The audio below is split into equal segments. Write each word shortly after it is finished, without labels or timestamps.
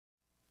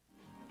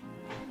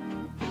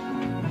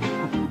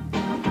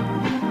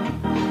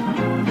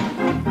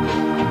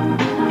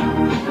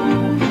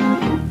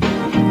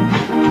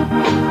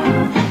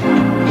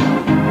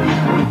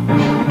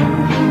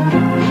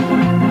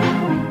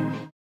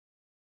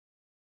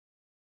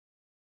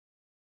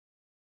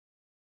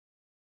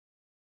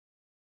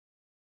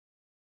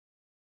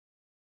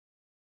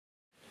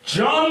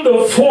John,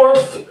 the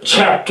 4th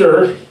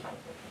chapter.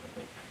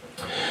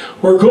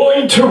 We're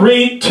going to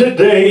read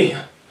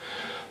today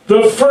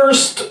the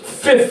first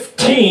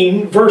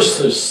 15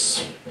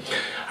 verses.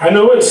 I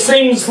know it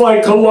seems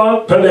like a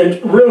lot, but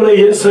it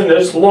really isn't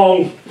as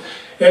long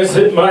as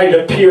it might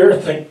appear.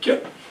 Thank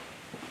you.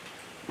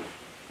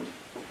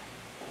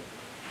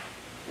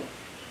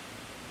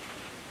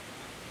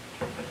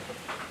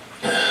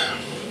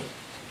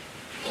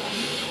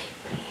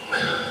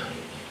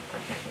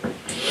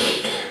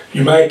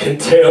 You might can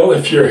tell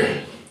if you're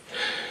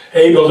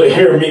able to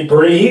hear me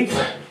breathe.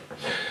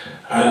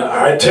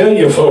 I tell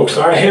you folks,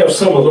 I have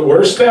some of the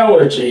worst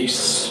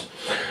allergies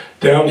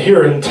down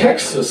here in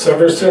Texas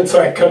ever since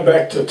I come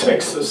back to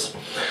Texas.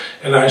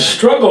 And I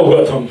struggle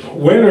with them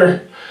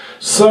winter,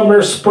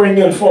 summer, spring,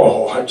 and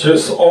fall.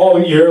 Just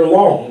all year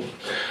long.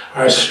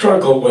 I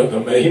struggle with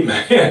them.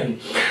 Amen.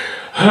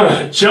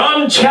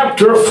 John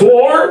chapter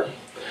 4,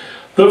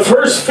 the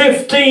first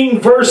 15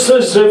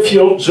 verses, if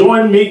you'll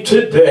join me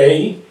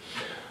today.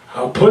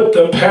 I'll put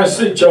the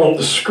passage on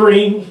the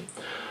screen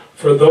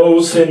for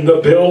those in the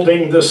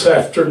building this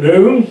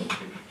afternoon.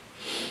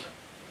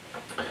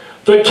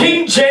 The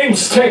King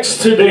James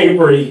text today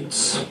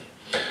reads,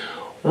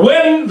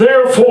 "When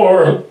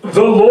therefore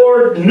the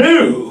Lord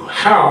knew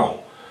how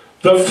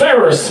the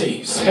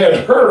Pharisees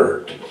had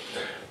heard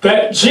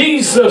that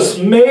Jesus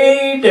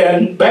made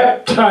and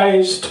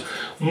baptized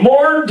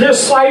more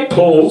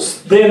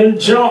disciples than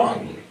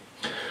John,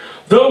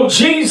 though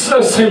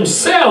Jesus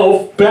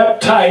himself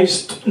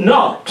baptized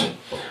not,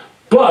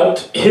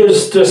 but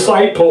his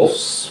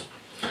disciples,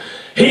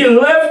 he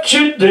left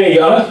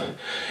Judea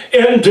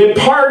and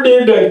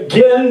departed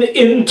again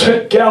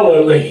into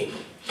Galilee.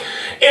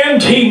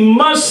 And he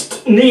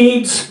must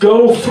needs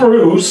go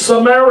through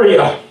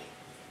Samaria.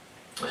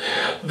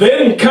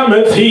 Then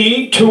cometh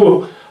he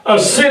to a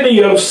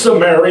city of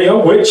Samaria,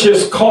 which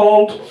is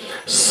called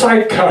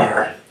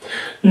Sychar,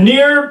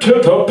 near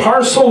to the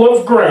parcel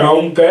of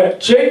ground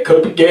that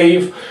Jacob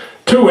gave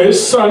to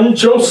his son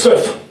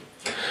Joseph.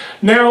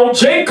 Now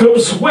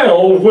Jacob's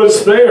well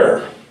was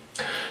there.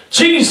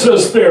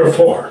 Jesus,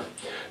 therefore,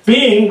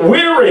 being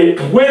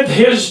wearied with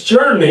his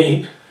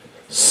journey,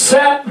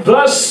 sat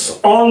thus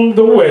on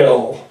the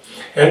well,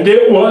 and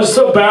it was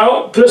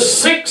about the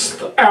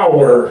 6th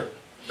hour.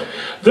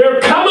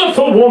 There cometh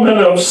a woman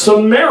of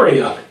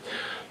Samaria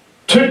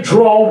to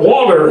draw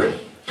water.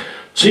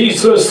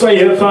 Jesus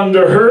saith unto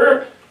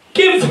her,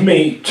 Give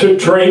me to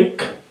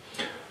drink.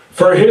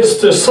 For his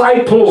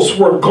disciples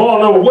were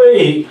gone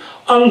away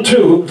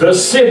unto the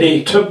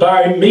city to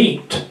buy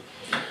meat.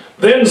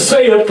 Then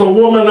saith the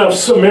woman of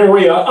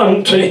Samaria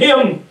unto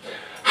him,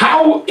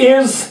 How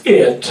is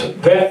it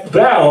that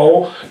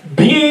thou,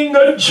 being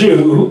a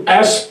Jew,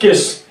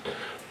 askest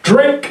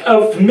drink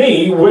of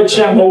me, which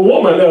am a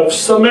woman of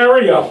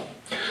Samaria?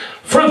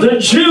 For the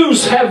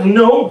Jews have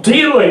no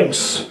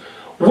dealings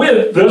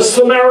with the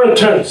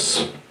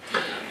Samaritans.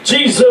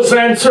 Jesus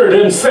answered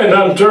and said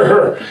unto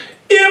her,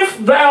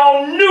 If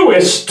thou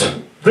knewest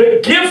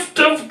the gift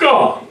of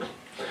God,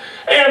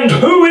 and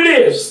who it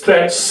is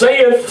that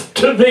saith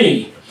to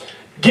thee,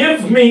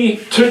 Give me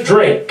to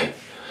drink,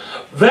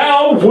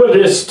 thou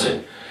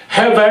wouldest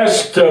have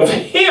asked of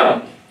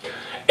him,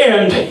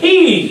 and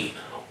he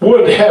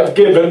would have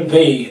given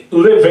thee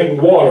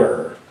living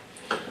water.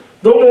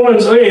 The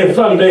woman saith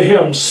unto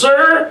him,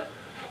 Sir,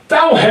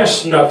 thou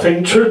hast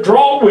nothing to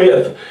draw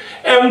with,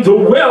 and the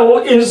well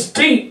is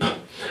deep.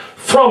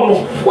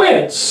 From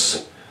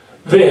whence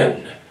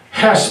then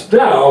hast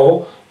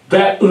thou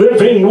that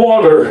living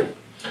water?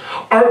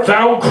 Art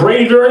thou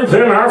greater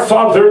than our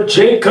father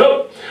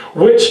Jacob,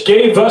 which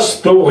gave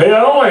us the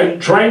well, and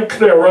drank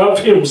thereof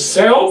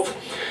himself,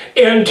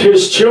 and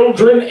his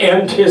children,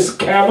 and his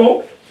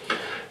cattle?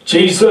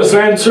 Jesus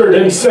answered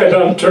and said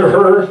unto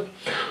her,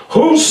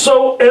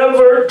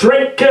 Whosoever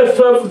drinketh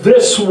of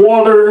this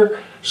water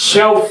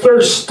shall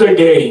thirst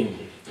again.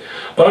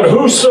 But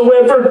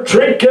whosoever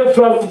drinketh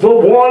of the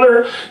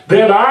water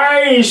that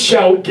I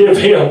shall give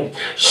him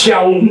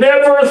shall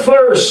never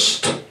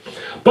thirst.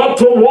 But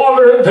the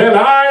water that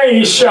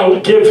I shall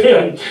give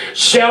him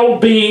shall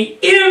be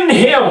in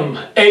him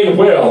a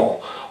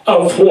well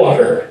of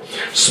water,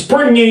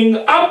 springing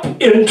up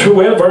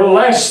into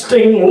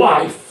everlasting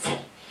life.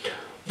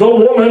 The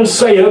woman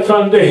saith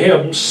unto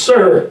him,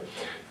 Sir,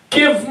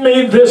 give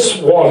me this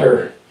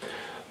water,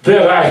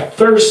 that I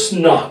thirst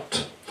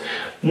not,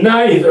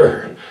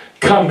 neither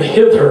come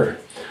hither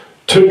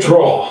to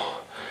draw.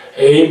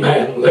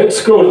 Amen.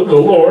 Let's go to the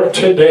Lord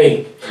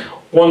today.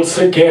 Once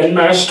again,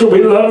 Master,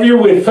 we love you.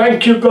 We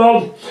thank you,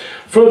 God,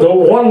 for the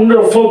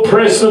wonderful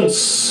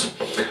presence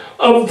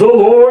of the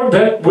Lord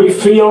that we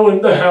feel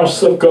in the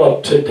house of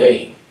God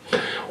today.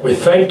 We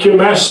thank you,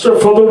 Master,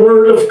 for the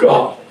Word of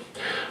God.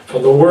 For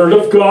the Word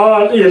of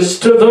God is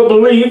to the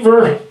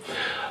believer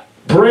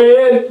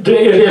bread,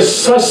 it is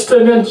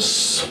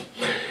sustenance,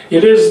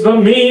 it is the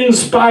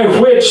means by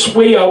which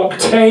we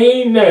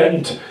obtain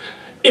and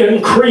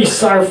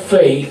increase our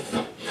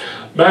faith.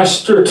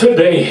 Master,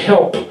 today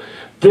help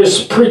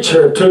this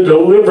preacher to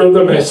deliver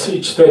the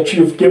message that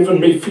you've given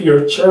me for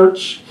your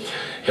church.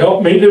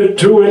 Help me to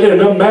do it in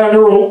a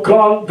manner, oh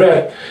God,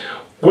 that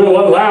will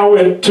allow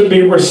it to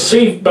be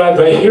received by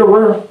the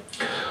hearer.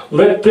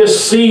 Let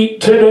this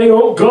seed today,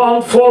 oh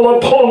God, fall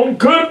upon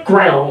good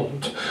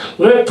ground.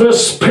 Let the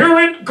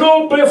Spirit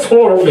go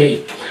before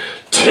me.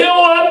 Till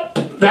up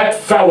that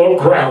fallow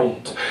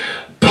ground.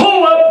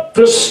 Pull up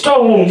the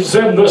stones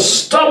and the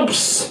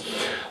stumps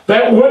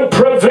that would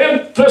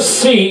prevent the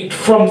seed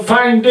from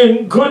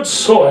finding good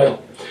soil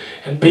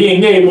and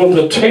being able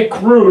to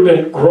take root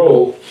and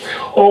grow.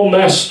 Oh,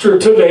 Master,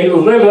 today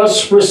let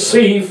us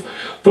receive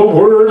the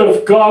Word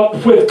of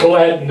God with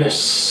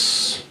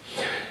gladness,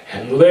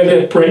 and let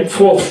it bring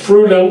forth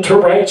fruit unto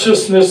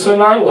righteousness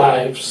in our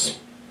lives.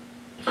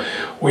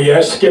 We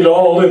ask it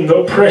all in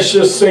the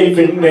precious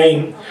saving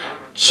name,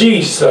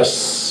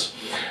 Jesus.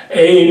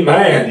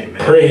 Amen.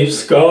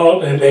 Praise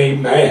God and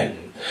amen.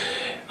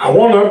 I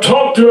want to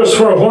talk to us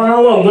for a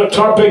while on the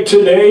topic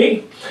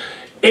today,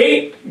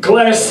 8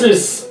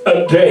 glasses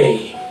a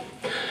day.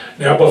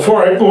 Now,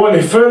 before I go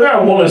any further,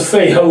 I want to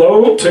say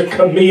hello to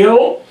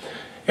Camille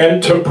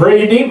and to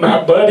Brady,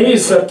 my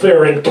buddies up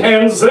there in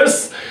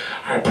Kansas.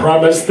 I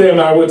promised them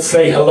I would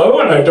say hello,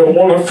 and I don't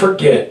want to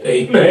forget.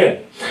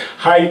 Amen.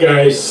 Hi,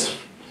 guys.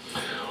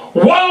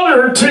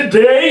 Water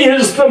today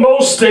is the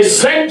most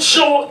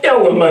essential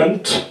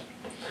element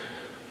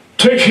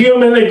to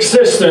human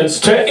existence,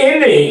 to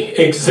any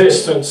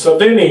existence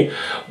of any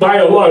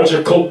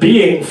biological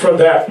being for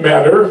that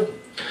matter.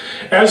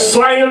 As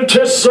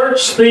scientists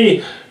search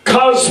the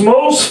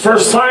cosmos for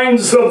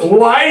signs of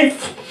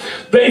life,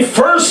 they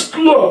first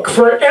look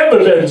for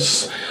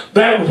evidence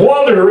that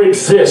water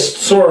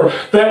exists, or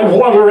that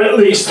water at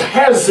least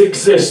has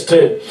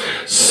existed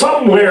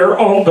somewhere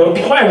on the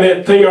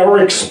planet they are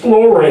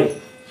exploring.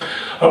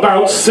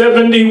 About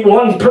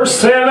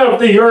 71%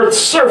 of the Earth's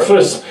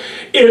surface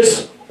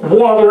is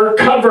water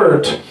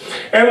covered,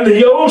 and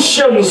the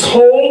oceans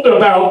hold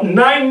about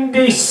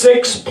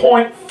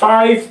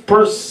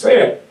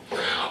 96.5%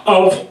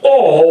 of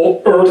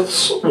all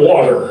Earth's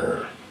water.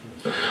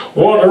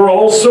 Water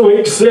also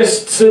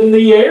exists in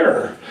the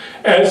air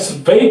as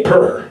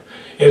vapor.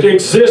 It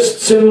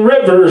exists in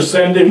rivers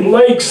and in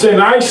lakes,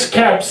 in ice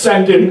caps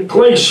and in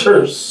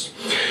glaciers,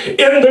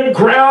 in the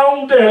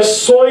ground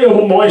as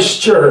soil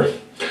moisture,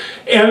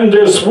 and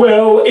as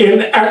well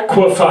in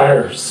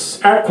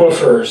aquifers,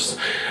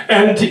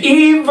 and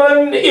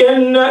even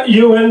in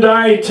you and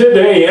I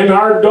today, in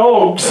our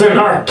dogs and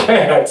our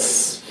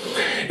cats.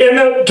 In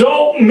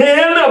adult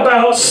men,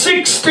 about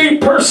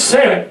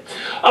 60%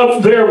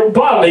 of their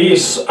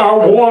bodies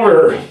are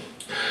water.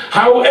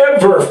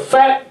 However,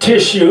 fat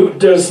tissue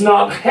does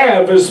not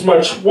have as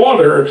much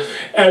water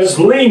as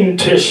lean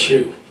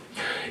tissue.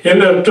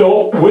 In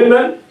adult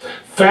women,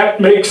 fat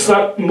makes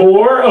up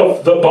more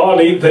of the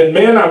body than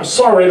men. I'm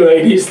sorry,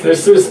 ladies,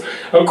 this is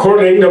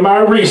according to my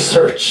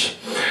research.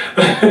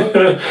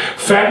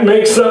 Fat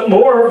makes up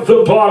more of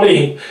the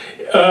body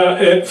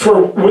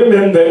for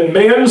women than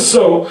men,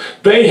 so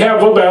they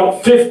have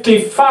about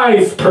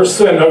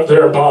 55% of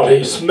their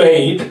bodies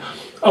made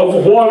of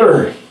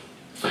water.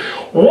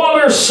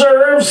 Water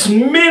serves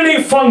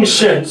many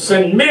functions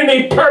and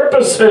many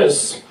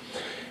purposes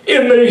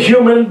in the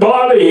human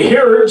body.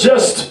 Here are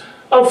just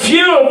a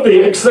few of the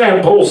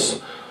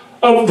examples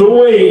of the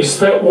ways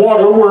that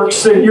water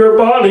works in your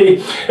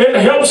body. It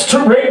helps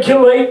to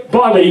regulate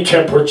body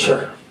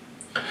temperature.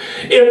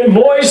 It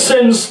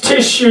moistens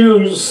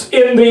tissues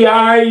in the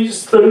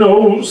eyes, the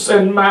nose,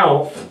 and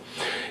mouth.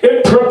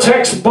 It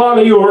protects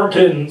body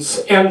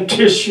organs and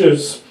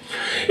tissues.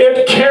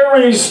 It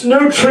carries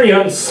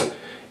nutrients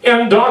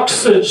and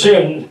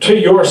oxygen to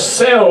your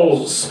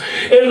cells.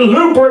 It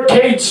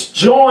lubricates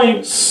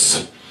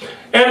joints,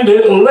 and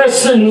it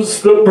lessens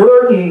the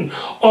burden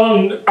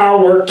on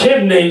our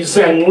kidneys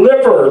and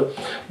liver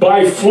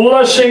by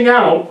flushing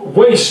out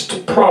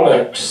waste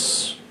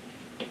products.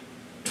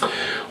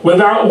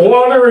 Without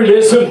water, it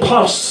is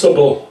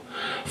impossible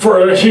for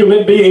a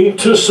human being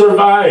to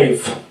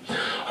survive.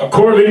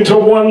 According to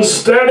one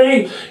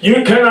study,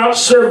 you cannot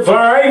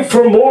survive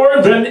for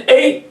more than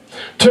 8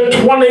 to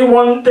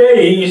 21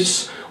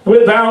 days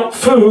without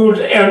food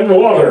and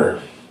water.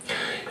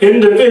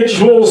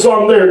 Individuals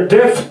on their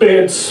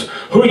deathbeds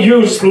who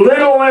use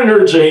little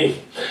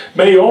energy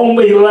may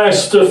only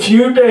last a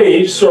few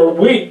days or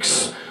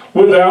weeks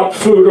without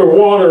food or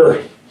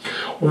water.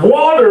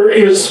 Water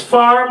is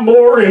far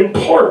more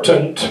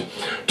important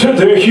to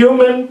the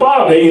human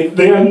body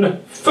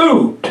than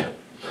food.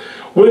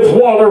 With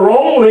water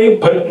only,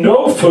 but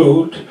no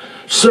food,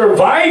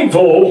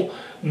 survival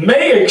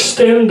may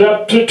extend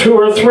up to 2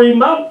 or 3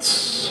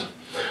 months.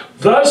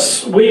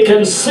 Thus, we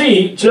can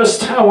see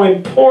just how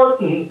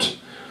important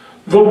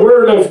the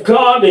Word of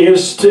God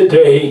is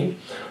today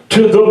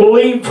to the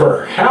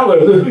believer.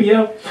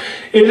 Hallelujah.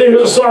 It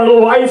is our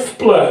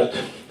lifeblood.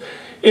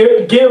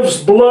 It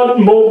gives blood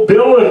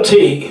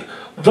mobility,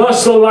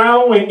 thus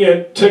allowing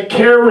it to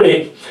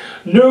carry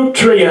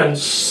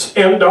nutrients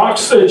and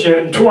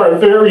oxygen to our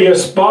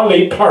various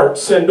body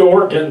parts and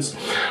organs.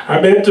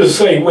 I meant to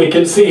say we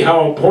can see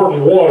how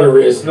important water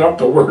is, not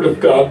the Word of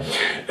God,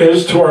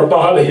 is to our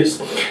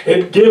bodies.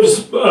 It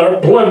gives our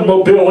blood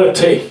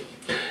mobility,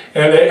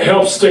 and it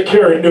helps to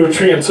carry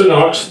nutrients and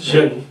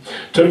oxygen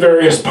to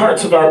various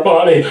parts of our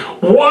body.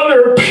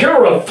 Water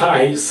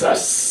purifies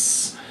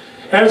us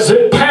as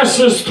it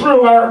passes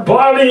through our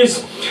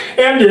bodies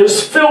and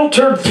is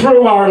filtered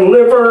through our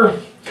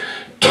liver.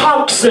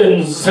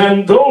 Toxins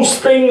and those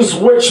things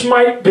which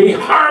might be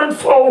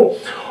harmful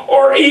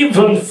or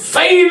even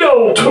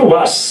fatal to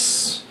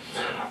us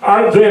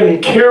are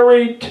then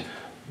carried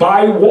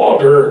by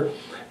water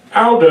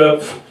out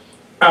of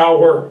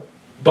our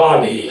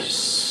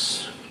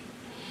bodies.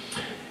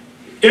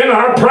 In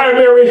our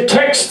primary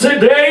text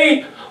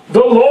today, the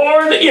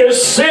Lord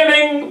is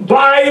sitting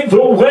by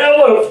the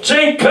well of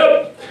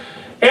Jacob,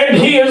 and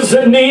he is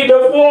in need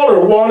of water.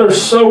 Water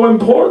is so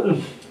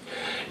important.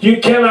 You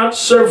cannot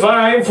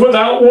survive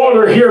without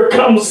water. Here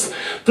comes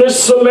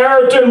this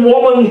Samaritan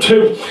woman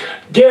to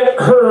get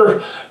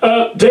her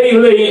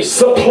daily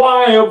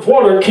supply of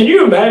water. Can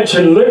you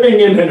imagine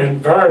living in an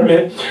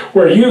environment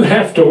where you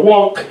have to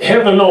walk,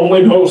 heaven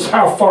only knows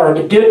how far,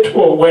 to get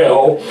to a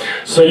well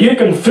so you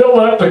can fill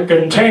up a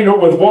container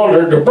with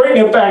water to bring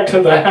it back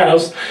to the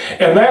house,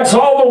 and that's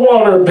all the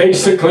water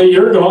basically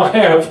you're going to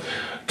have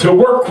to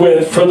work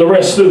with for the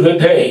rest of the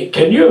day?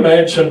 Can you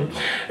imagine?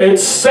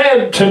 It's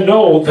sad to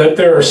know that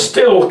there are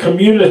still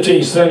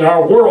communities in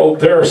our world,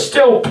 there are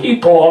still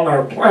people on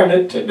our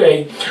planet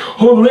today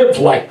who live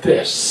like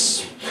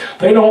this.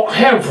 They don't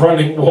have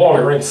running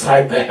water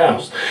inside the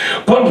house.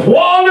 But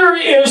water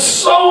is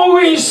so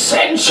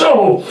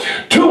essential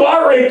to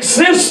our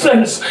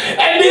existence.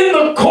 And in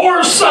the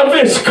course of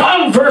his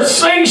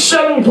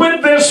conversation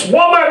with this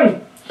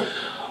woman,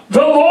 the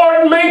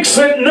Lord makes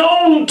it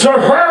known to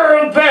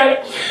her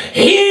that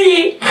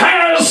he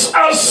has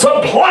a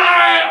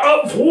supply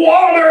of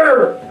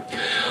water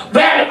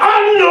that,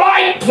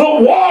 unlike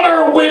the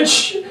water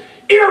which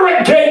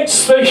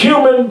irrigates the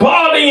human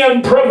body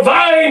and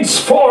provides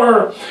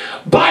for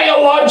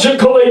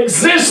biological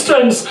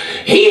existence,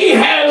 he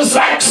has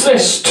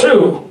access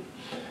to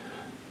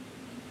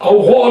a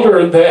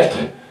water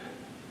that,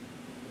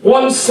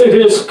 once it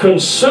is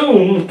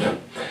consumed,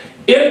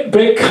 it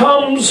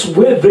becomes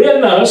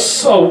within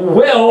us a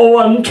well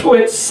unto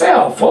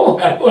itself. Oh,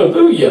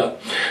 hallelujah.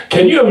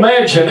 Can you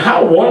imagine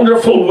how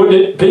wonderful would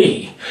it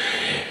be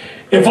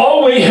if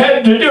all we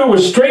had to do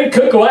was drink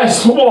a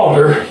glass of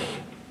water,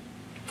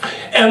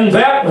 and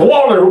that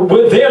water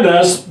within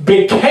us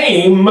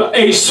became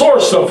a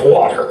source of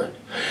water?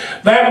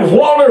 That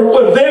water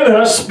within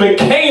us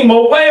became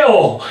a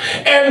well,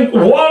 and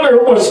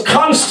water was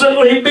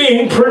constantly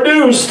being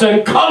produced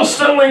and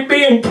constantly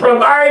being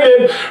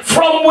provided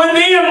from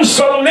within.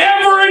 So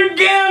never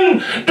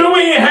again do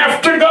we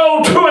have to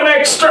go to an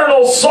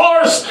external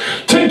source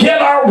to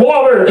get our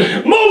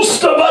water.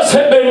 Most of us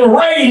have been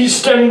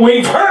raised, and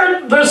we've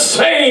heard the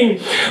saying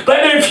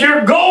that if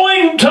you're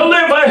going to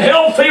live a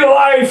healthy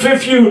life,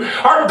 if you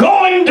are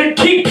going to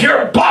keep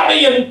your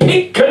body in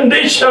peak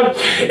condition,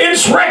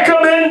 it's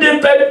recommended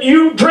that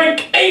you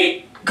drink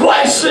 8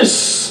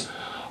 glasses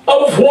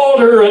of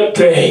water a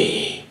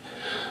day.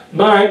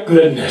 My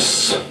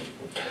goodness.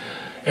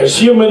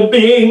 As human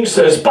beings,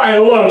 as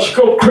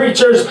biological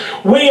creatures,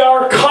 we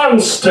are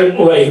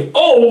constantly,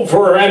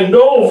 over and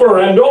over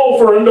and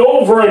over and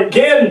over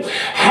again,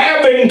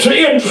 having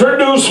to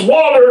introduce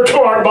water to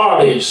our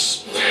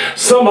bodies.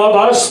 Some of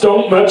us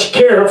don't much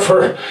care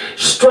for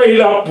straight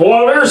up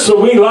water,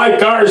 so we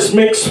like ours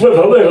mixed with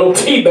a little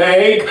tea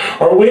bag,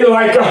 or we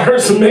like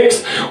ours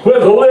mixed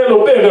with a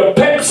little bit of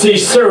Pepsi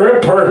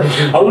syrup, or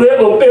a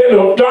little bit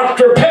of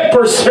Dr.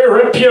 Pepper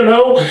syrup, you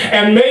know,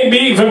 and maybe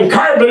even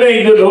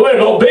carbonated a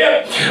little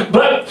bit.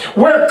 But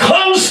we're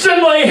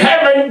constantly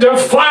having to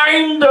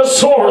find a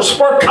source.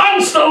 We're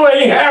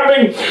constantly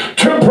having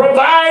to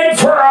provide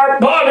for our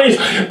bodies,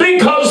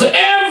 because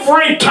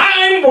every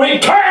time we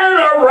turn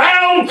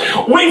around,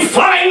 we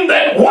find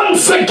that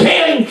once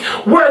again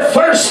we're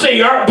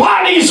thirsty. Our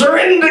bodies are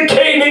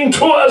indicating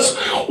to us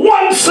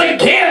once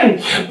again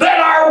that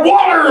our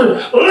water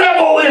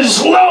level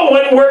is low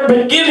and we're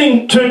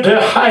beginning to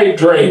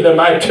dehydrate. Am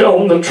I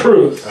telling the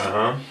truth?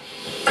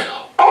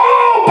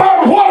 Oh,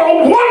 but what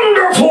a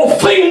wonderful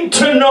thing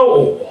to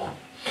know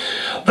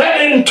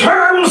that in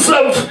terms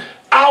of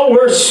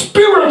our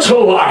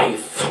spiritual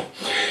life,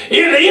 it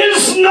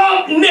is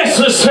not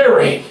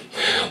necessary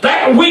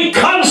that we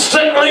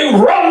constantly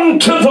run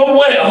to the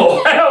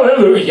well.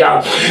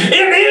 Hallelujah.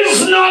 It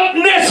is not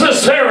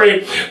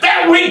necessary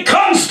that we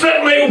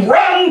constantly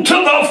run to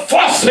the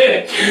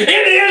faucet.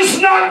 It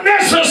is not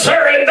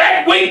necessary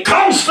that we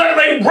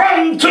constantly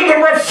run to the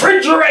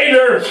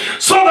refrigerator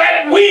so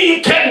that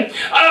we can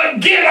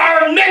get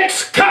our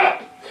next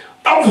cup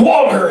of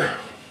water.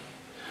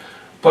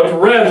 But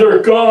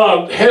rather,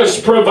 God has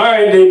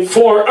provided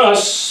for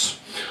us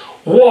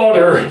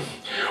water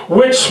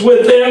which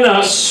within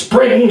us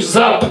springs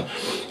up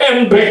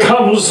and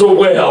becomes a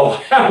well.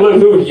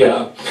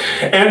 Hallelujah.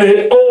 and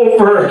it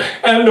over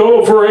and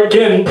over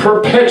again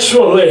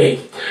perpetually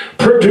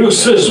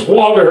produces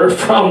water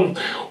from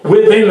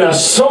within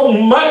us. So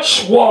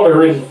much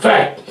water, in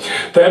fact,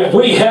 that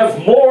we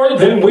have more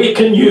than we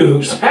can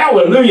use.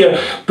 Hallelujah.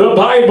 The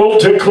Bible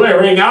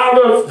declaring,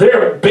 out of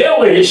their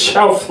bellies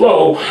shall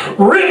flow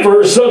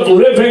rivers of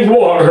living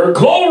water.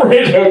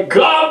 Glory to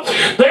God.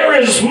 There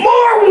is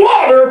more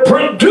water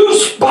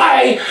produced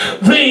by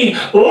the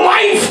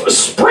life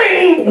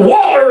spring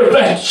water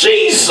that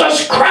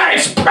Jesus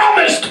Christ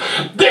promised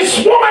this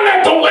woman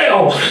at the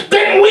well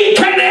than we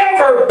can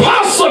ever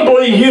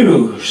possibly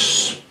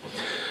use.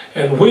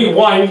 And we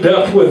wind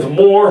up with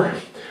more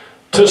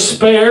to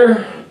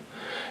spare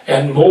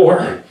and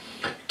more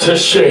to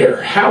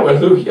share.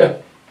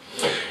 Hallelujah.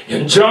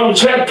 In John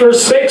chapter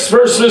 6,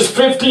 verses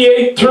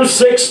 58 through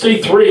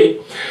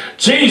 63,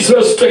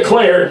 Jesus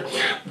declared,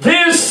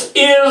 "This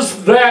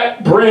is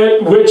that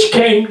bread which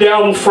came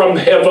down from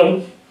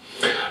heaven,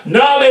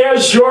 not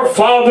as your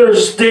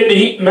fathers did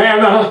eat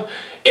manna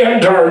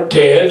and are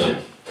dead.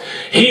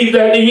 He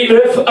that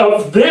eateth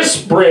of this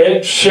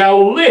bread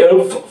shall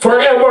live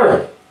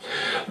forever.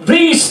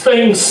 These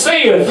things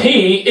saith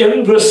he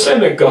in the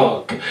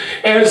synagogue,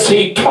 as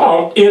he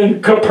taught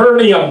in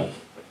Capernaum.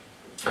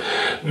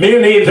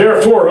 Many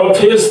therefore of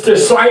his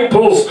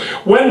disciples,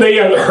 when they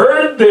had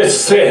heard this,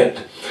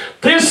 said,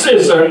 This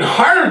is an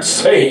hard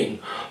saying.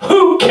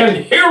 Who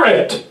can hear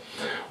it?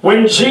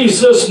 When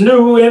Jesus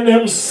knew in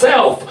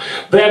himself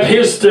that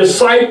his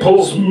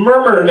disciples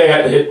murmured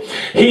at it,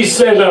 he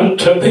said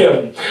unto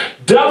them,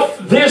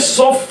 Doth this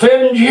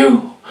offend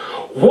you?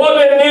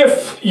 What and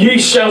if ye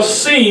shall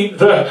see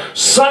the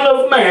Son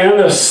of Man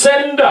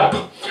ascend up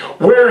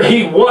where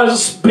he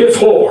was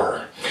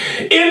before?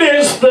 It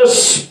is the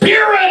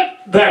Spirit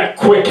that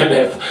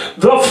quickeneth,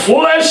 the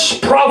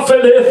flesh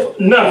profiteth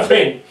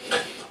nothing.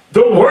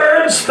 The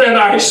words that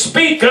I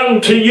speak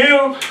unto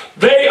you,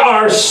 they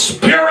are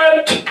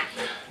spirit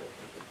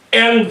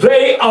and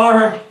they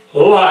are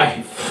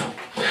life."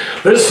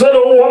 This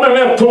little woman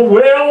at the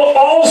well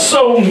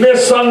also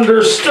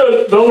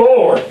misunderstood the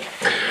Lord.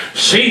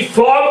 She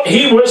thought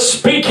he was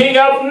speaking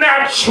of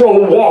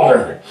natural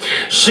water.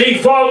 She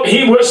thought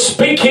he was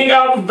speaking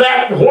of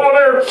that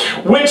water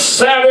which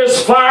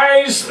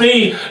satisfies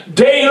the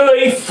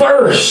daily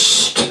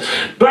thirst.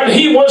 But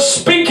he was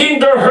speaking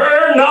to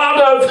her not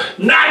of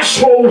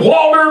natural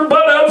water,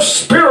 but of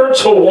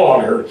spiritual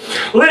water.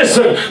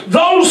 Listen,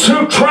 those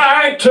who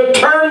try to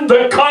turn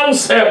the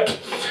concept,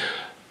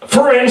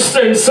 for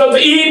instance, of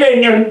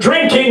eating and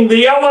drinking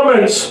the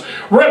elements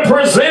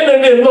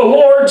represented in the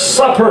Lord's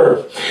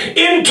Supper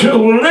into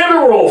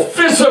literal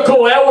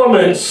physical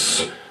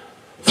elements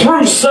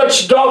through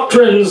such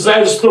doctrines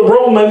as the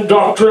Roman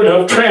doctrine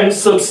of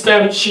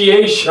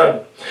transubstantiation.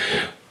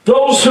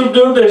 Those who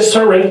do this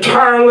are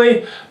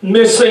entirely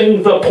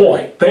missing the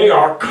point. They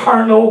are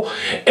carnal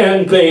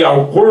and they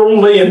are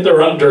worldly in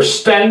their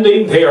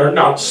understanding. They are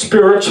not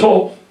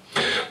spiritual.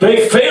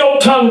 They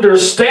failed to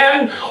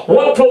understand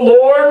what the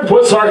Lord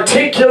was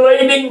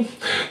articulating.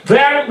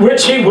 That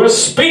which he was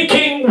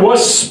speaking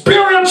was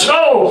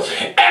spiritual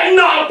and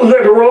not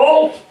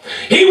literal.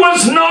 He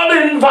was not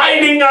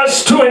inviting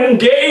us to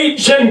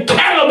engage in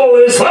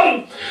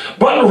cannibalism,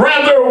 but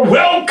rather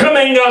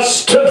welcoming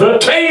us to the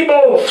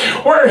table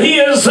where he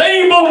is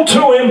able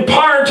to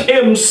impart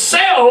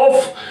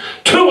himself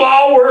to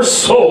our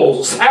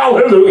souls.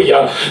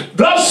 Hallelujah.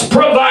 Thus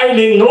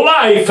providing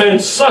life and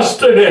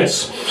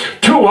sustenance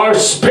to our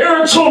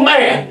spiritual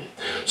man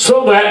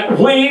so that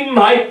we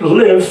might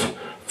live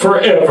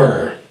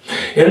forever.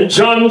 In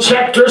John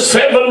chapter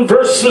 7,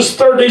 verses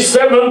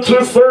 37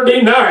 through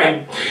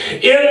 39,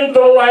 in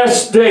the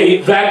last day,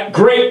 that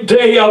great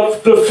day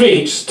of the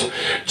feast,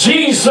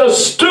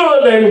 Jesus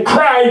stood and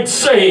cried,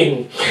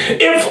 saying,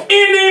 If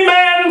any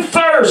man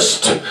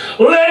thirst,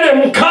 let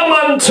him come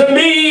unto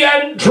me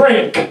and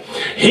drink.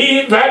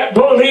 He that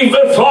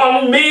believeth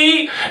on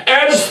me,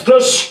 as the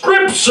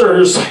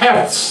Scriptures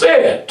hath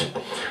said.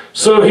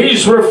 So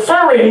he's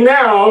referring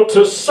now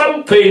to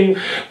something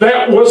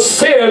that was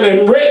said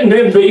and written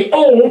in the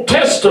Old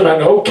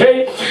Testament,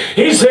 okay?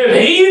 He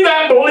said, He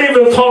that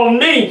believeth on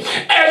me,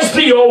 as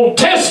the Old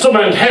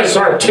Testament has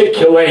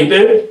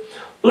articulated,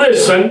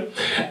 listen,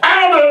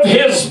 out of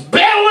his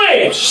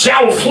belly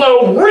shall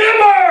flow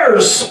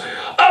rivers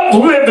of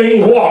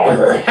living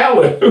water.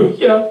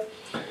 Hallelujah.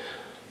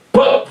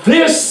 But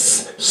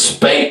this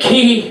spake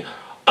he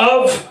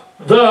of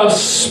the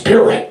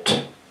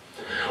Spirit,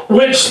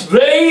 which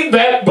they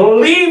that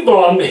believe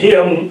on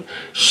him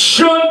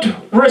should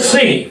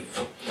receive.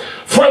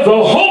 For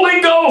the Holy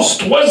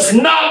Ghost was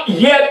not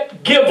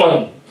yet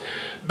given,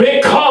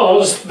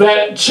 because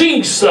that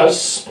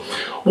Jesus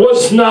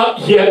was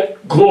not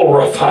yet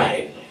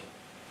glorified.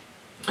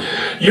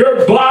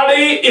 Your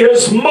body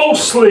is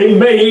mostly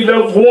made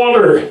of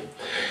water.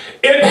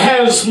 It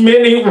has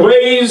many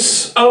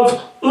ways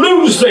of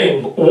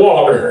losing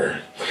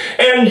water,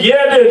 and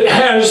yet it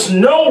has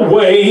no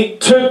way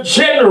to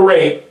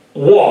generate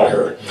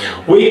water.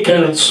 We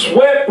can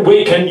sweat,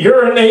 we can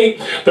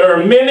urinate. There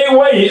are many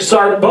ways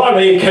our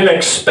body can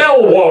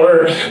expel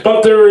water,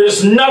 but there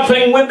is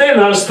nothing within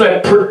us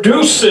that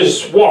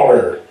produces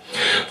water.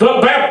 The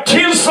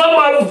baptism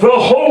of the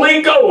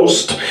Holy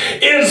Ghost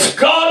is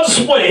God's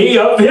way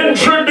of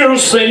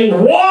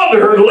introducing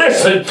water,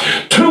 listen,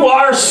 to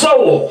our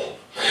soul.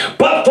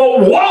 But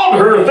the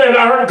water that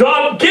our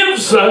God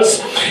gives us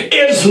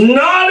is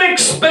not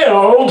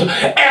expelled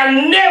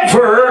and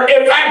never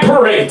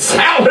evaporates.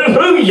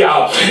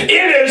 Hallelujah.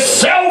 It is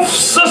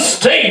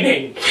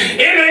self-sustaining.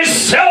 It is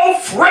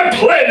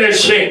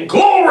self-replenishing.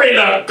 Glory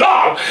to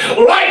God.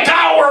 Like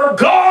our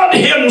God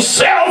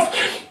himself,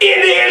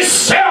 it is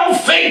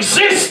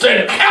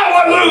self-existent.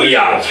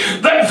 Hallelujah.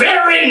 The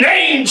very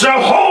name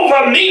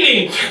Jehovah,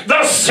 meaning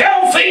the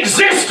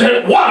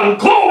self-existent one.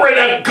 Glory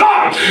to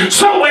God.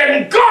 So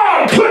when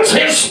God puts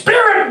his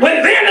spirit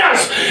within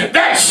us,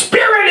 that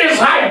spirit is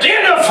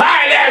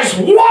identified as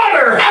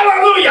water.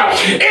 Hallelujah.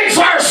 It's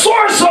our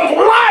source of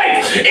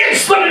life.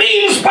 It's the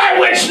means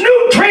by which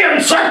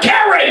nutrients are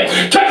carried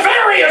to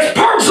various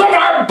parts of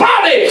our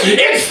body.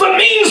 It's the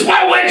means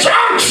by which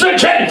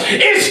oxygen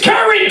is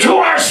carried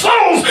to our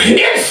souls.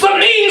 It's the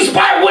means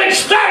by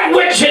which that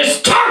which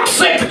is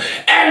toxic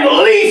and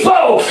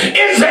lethal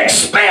is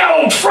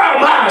expelled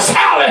from us.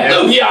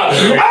 Hallelujah.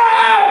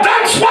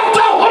 That's what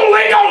the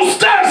Holy Ghost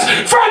does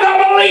for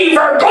the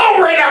believer.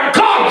 Glory to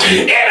God.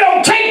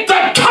 It'll take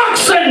the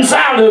toxins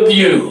out of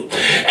you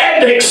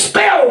and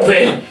expel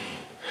them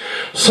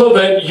so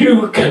that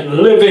you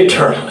can live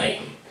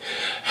eternally.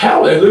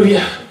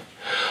 Hallelujah.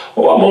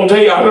 Oh, I'm going to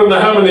tell you, I don't know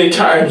how many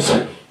times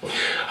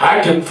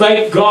I can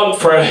thank God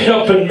for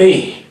helping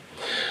me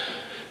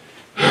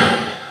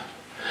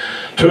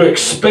to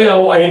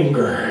expel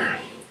anger,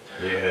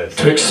 yes,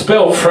 to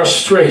expel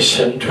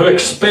frustration, to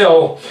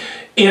expel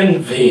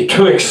envy,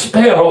 to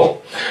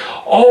expel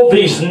all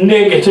these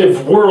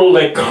negative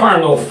worldly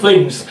carnal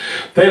things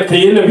that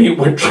the enemy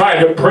would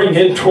try to bring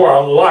into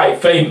our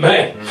life.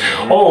 Amen.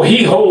 Mm-hmm. Oh,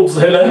 he holds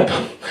it up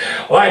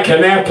like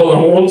an apple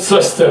and wants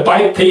us to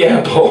bite the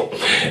apple.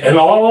 And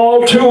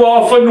all too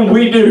often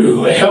we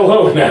do.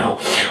 Hello now.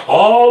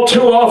 All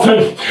too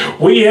often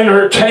we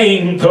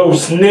entertain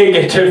those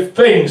negative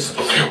things.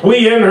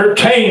 We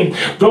entertain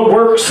the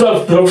works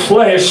of the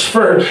flesh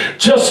for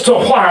just a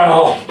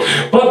while.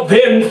 But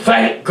then,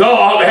 thank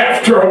God,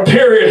 after a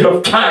period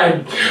of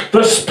time,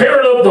 the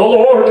Spirit of the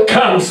Lord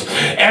comes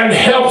and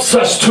helps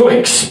us to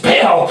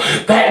expel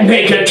that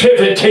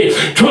negativity,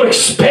 to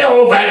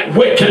expel that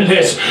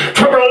wickedness,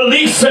 to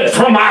release it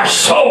from our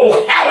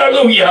soul.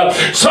 Hallelujah.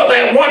 So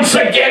that once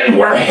again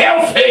we're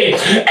healthy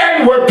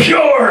and we're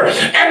pure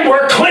and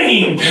we're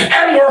clean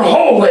and we're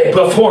holy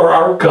before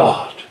our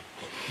God.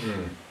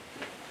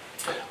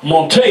 I'm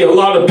going to tell you, a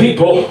lot of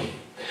people,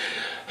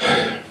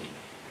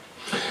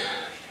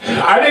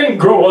 I didn't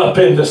grow up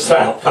in the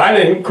South. I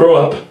didn't grow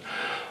up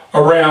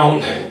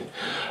around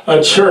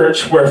a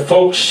church where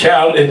folks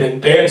shouted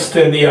and danced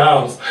in the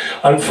aisles.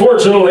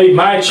 Unfortunately,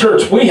 my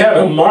church, we had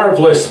a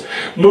marvelous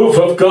move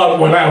of God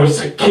when I was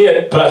a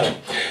kid, but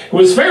it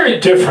was very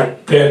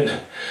different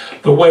than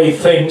the way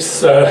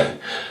things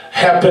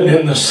happen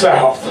in the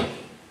South.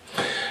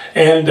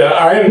 And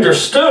I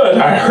understood,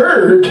 I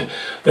heard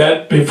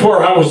that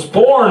before I was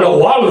born, a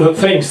lot of the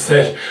things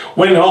that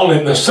went on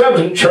in the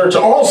Southern church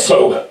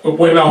also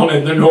went on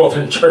in the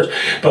Northern church.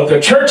 But the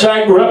church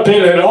I grew up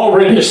in had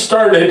already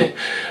started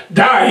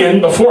dying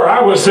before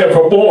I was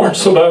ever born.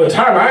 So by the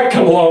time I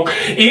come along,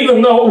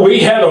 even though we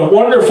had a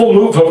wonderful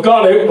move of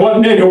God, it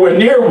wasn't anywhere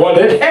near what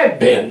it had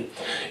been,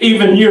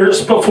 even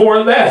years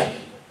before that.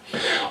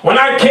 When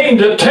I came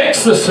to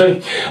Texas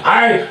and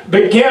I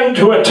began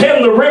to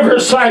attend the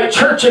Riverside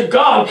Church of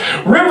God,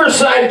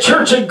 Riverside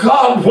Church of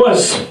God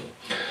was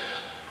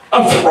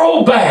a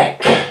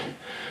throwback.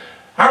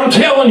 I'm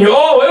telling you,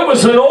 it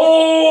was an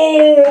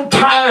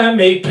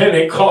old-timey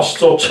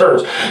Pentecostal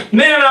church.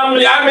 Man,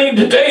 I mean,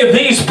 today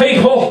these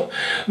people,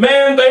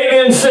 man, they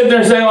didn't sit there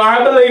and say,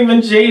 I believe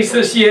in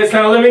Jesus, yes,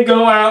 now let me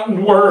go out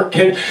and work,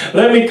 and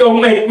let me go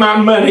make my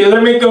money,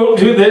 let me go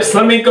do this,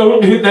 let me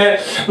go do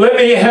that, let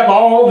me have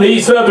all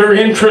these other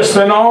interests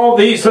and all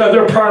these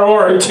other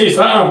priorities.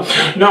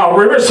 No,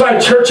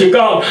 Riverside Church of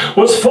God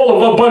was full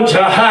of a bunch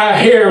of high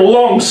hair,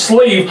 long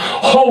sleeve,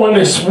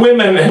 holiness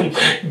women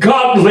and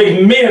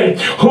godly men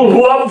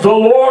who loved the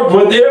Lord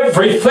with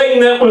everything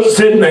that was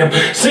in them.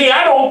 See,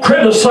 I don't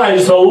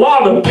criticize a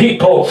lot of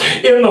people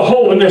in the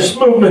holiness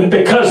movement,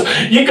 because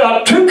you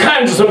got two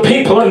kinds of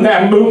people in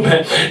that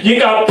movement. You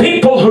got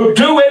people who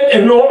do it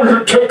in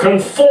order to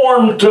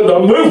conform to the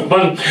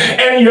movement,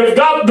 and you've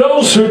got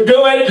those who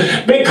do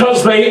it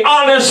because they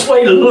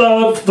honestly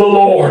love the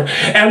Lord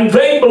and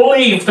they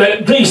believe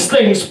that these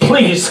things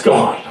please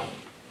God.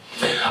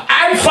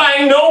 I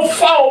find no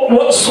fault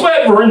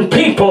whatsoever in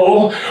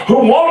people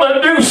who want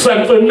to do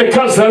something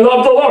because they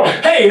love the Lord.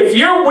 Hey, if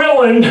you're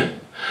willing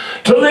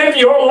to live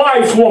your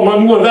life,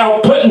 woman,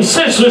 without putting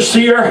scissors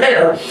to your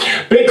hair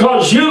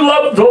because you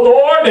love the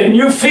Lord and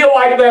you feel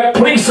like that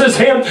pleases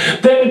Him,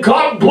 then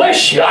God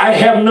bless you. I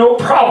have no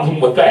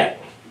problem with that.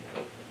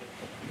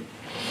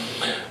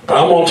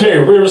 going to tell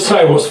you,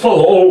 Riverside was full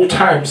of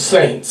old-time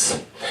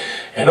saints.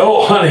 And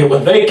oh, honey,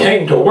 when they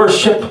came to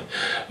worship,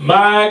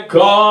 my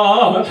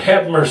God,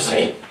 have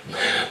mercy.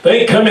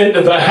 They come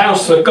into the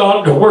house of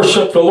God to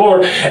worship the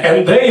Lord,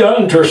 and they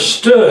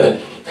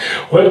understood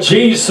what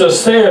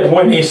Jesus said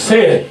when He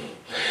said,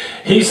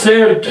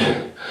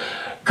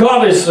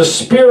 God is the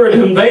Spirit,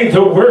 and they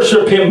that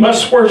worship Him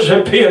must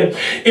worship Him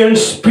in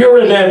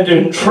spirit and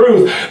in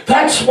truth.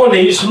 That's what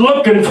He's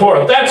looking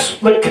for. That's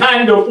the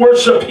kind of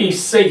worship He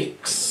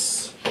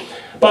seeks.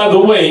 By the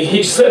way,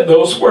 He said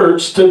those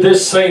words to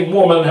this same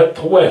woman at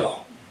the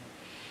well.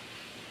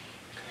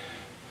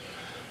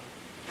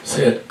 He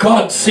said,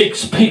 God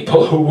seeks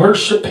people who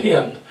worship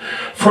Him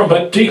from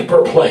a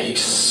deeper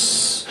place.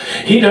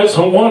 He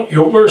doesn't want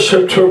your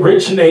worship to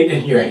originate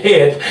in your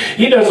head.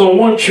 He doesn't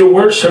want your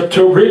worship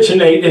to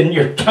originate in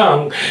your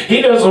tongue.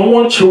 He doesn't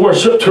want your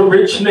worship to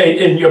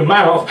originate in your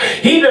mouth.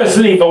 He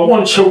doesn't even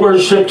want your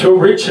worship to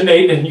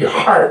originate in your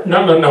heart.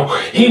 No, no, no.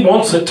 He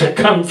wants it to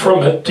come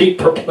from a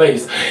deeper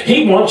place.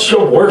 He wants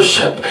your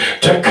worship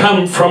to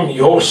come from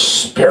your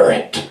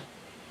spirit.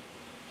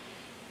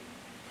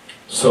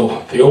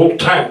 So the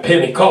old-time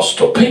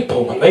Pentecostal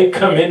people, when they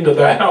come into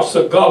the house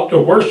of God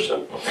to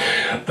worship,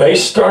 they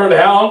start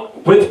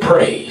out with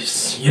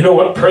praise. You know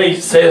what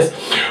praise says?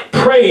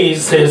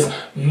 Praise is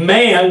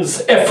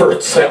man's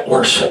efforts at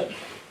worship.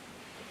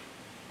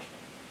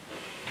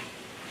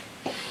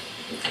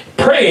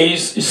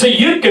 Praise, you see,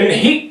 you can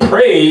heap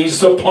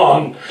praise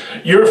upon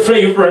your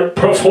favorite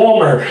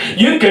performer.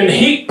 You can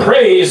heap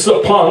praise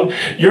upon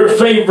your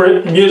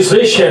favorite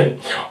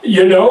musician.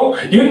 You know,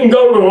 you can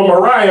go to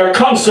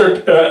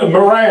a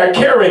Mariah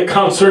Carey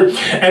concert,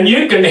 and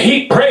you can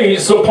heap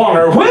praise upon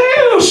her.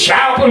 Woo!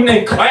 Shouting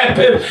and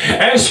clapping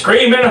and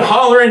screaming and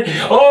hollering.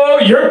 Oh,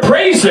 you're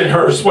praising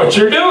her is what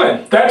you're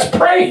doing. That's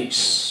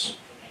praise.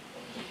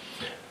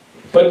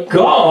 But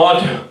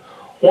God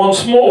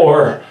wants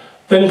more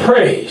than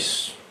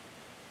praise.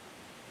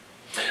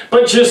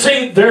 But you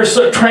see, there's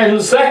a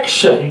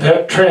transaction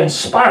that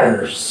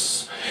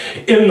transpires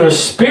in the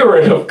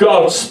spirit of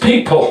God's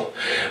people.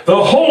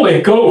 The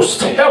Holy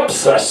Ghost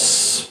helps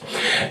us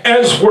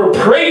as we're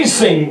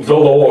praising the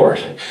Lord.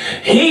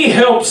 He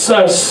helps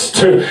us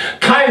to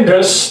kind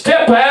of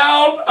step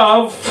out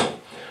of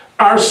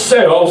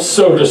ourselves,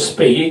 so to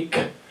speak,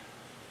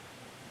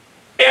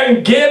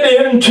 and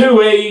get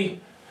into a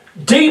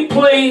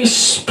deeply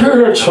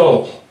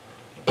spiritual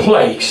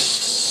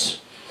place,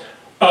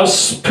 a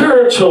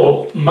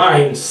spiritual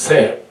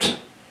mindset,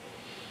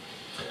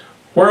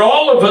 where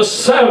all of a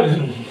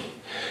sudden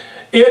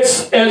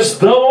it's as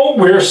though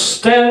we're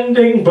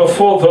standing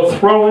before the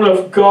throne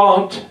of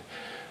God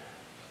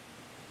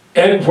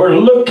and we're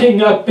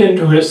looking up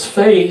into His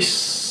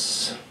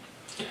face.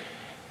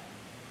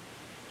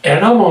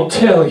 And I'm going to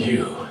tell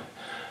you,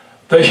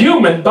 the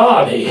human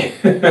body,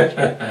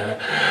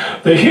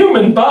 the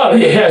human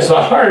body has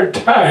a hard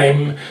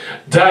time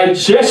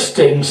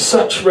digesting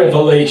such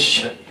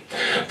revelation.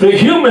 The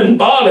human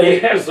body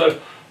has a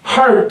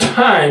hard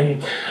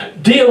time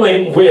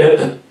dealing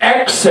with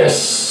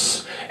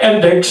access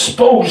and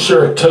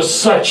exposure to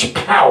such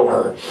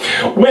power.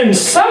 When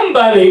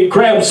somebody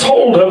grabs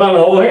hold of an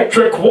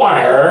electric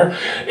wire,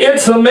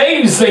 it's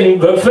amazing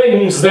the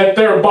things that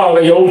their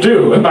body will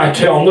do. Am I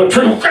telling the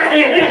truth?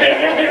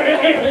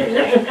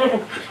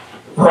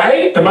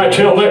 Right? Am I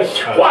telling the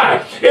truth?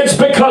 Why? It's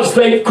because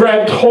they've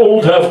grabbed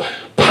hold of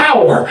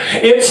power.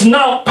 It's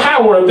not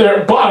power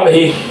their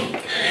body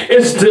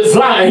is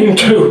designed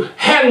to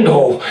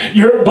handle.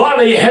 Your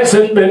body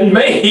hasn't been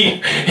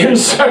made in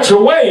such a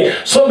way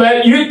so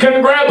that you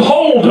can grab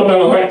hold of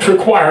an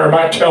electric wire. Am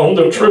I telling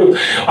the truth?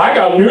 I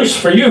got news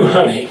for you,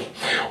 honey.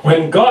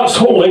 When God's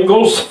Holy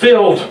Ghost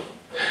filled,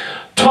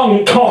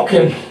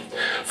 tongue-talking,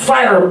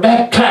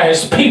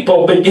 fire-baptized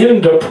people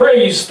begin to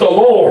praise the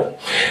Lord,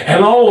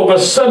 and all of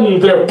a sudden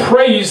their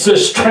praise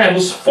is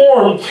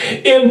transformed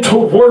into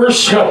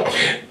worship.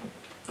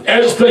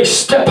 As they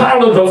step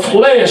out of the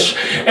flesh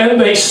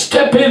and they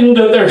step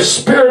into their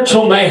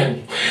spiritual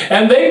man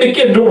and they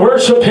begin to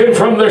worship Him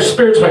from their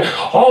spiritual man,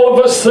 all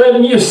of a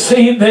sudden you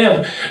see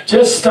them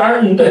just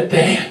starting to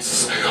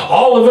dance.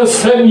 All of a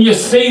sudden you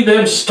see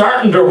them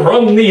starting to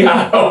run the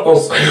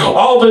aisles.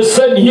 All of a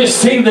sudden you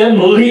see them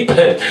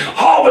leaping.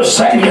 All of a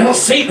sudden you'll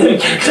see them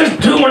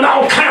just doing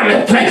all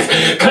kinds of things,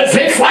 because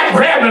it's like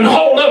grabbing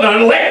hold of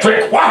an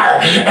electric wire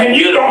and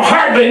you don't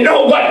hardly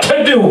know what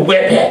to do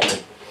with it.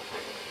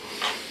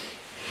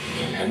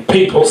 And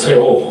people say,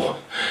 oh,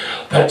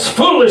 that's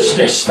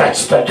foolishness,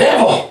 that's the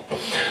devil,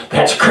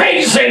 that's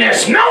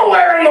craziness.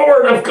 Nowhere in the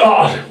Word of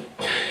God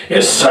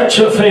is such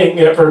a thing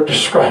ever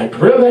described.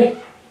 Really?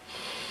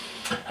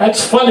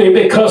 That's funny,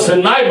 because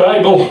in my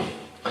Bible,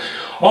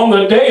 on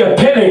the day of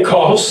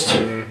Pentecost,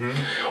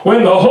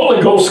 when the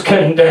Holy Ghost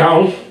came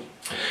down,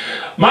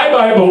 my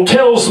Bible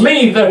tells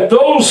me that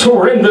those who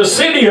were in the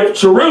city of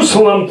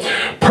Jerusalem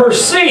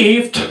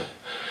perceived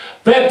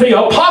that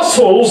the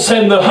apostles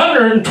and the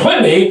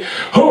 120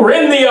 who were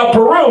in the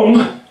upper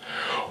room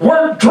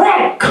were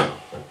drunk.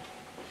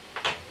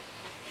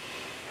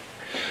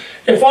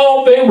 if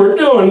all they were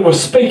doing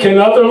was speaking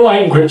other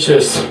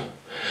languages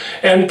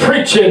and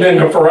preaching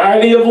in a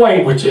variety of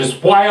languages,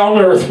 why on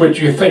earth would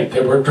you think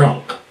they were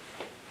drunk?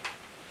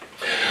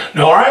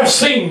 Now, I've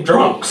seen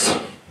drunks.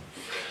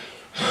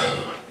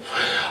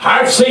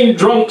 I've seen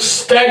drunks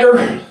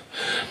stagger.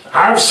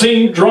 I've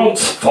seen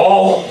drunks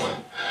fall.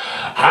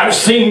 I've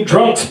seen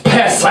drunks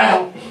pass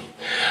out.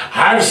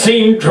 I've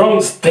seen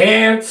drunks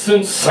dance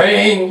and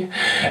sing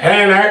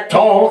and act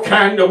all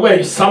kind of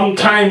ways.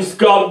 Sometimes,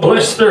 God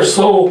bless their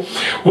soul,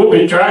 we'll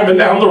be driving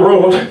down the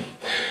road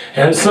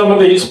and some of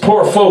these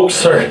poor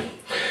folks are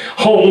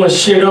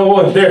homeless, you know,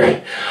 and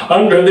they're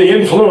under the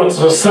influence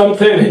of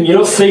something, and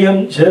you'll see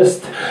them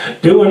just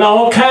doing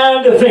all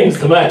kind of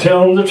things. Am I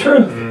telling the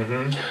truth?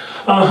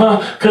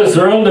 Because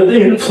they're under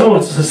the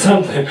influence of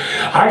something.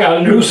 I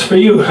got news for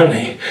you,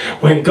 honey.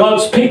 When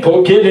God's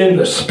people get in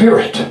the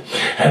Spirit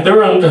and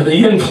they're under the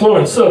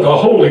influence of the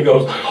Holy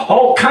Ghost,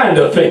 all kind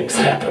of things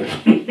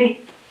happen.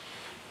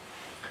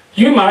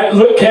 You might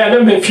look at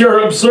them, if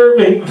you're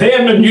observing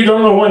them and you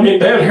don't know any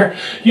better,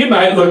 you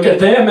might look at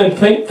them and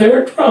think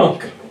they're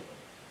drunk.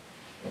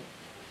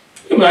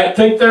 You might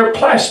think they're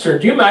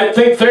plastered. You might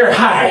think they're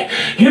high.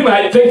 You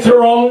might think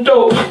they're on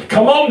dope.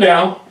 Come on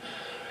now.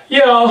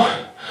 You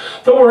know,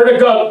 the Word of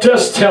God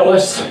does tell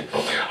us.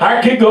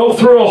 I could go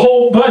through a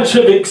whole bunch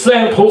of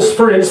examples,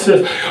 for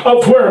instance,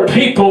 of where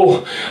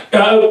people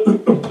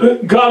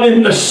got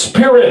in the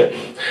Spirit,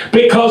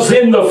 because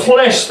in the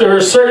flesh there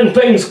are certain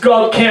things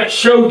God can't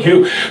show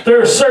you.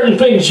 There are certain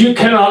things you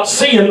cannot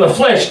see in the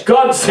flesh.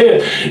 God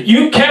said,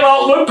 you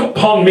cannot look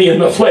upon me in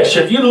the flesh.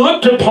 If you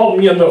looked upon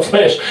me in the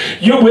flesh,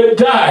 you would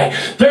die.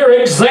 There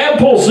are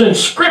examples in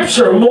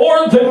Scripture,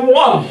 more than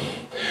one,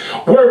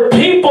 where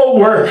people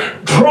were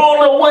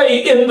drawn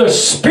away in the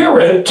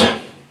Spirit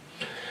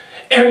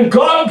and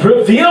God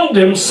revealed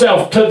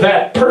Himself to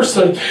that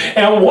person,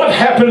 and what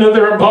happened to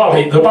their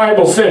body? The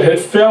Bible said it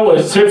fell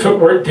as if it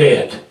were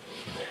dead.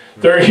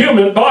 Their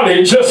human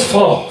body just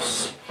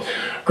falls.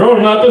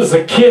 Growing up as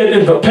a kid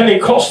in the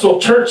Pentecostal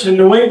church in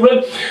New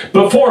England,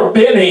 before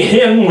Benny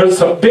Hinn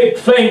was a big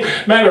thing.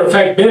 Matter of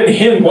fact, Benny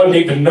Hinn wasn't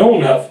even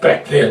known of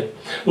back then,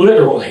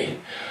 literally.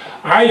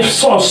 I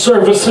saw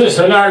services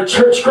in our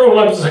church growing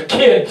up as a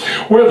kid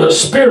where the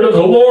Spirit of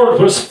the Lord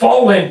was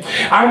falling.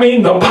 I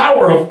mean, the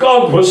power of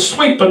God was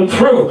sweeping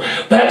through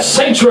that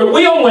sanctuary.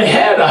 We only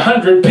had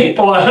 100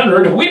 people,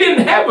 100. We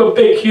didn't have a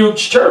big,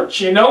 huge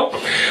church, you know.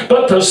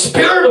 But the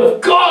Spirit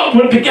of God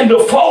would begin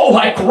to fall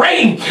like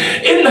rain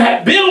in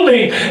that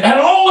building. And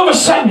all of a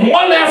sudden,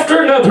 one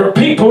after another,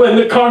 people in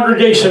the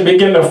congregation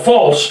began to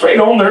fall straight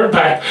on their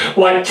back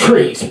like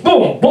trees.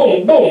 Boom,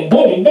 boom, boom,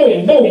 boom,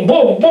 boom, boom,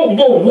 boom, boom,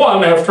 boom,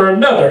 one after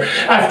another,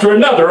 after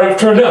another,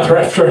 after another,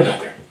 after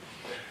another.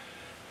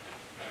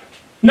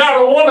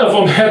 Not a one of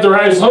them had their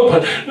eyes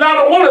open.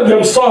 Not a one of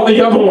them saw the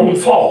other one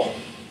fall.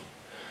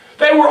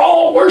 They were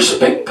all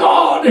worshiping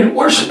God and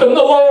worshiping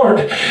the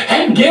Lord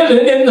and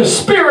getting in the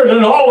Spirit,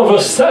 and all of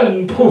a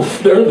sudden,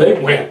 poof, there they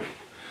went.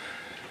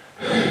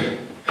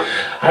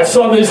 I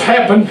saw this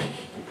happen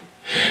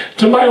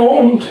to my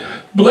own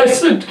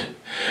blessed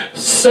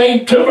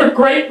saint of a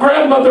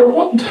great-grandmother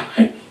one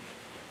time.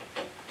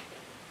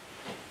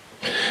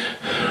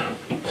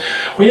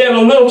 We had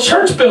a little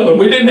church building.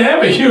 We didn't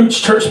have a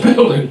huge church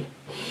building.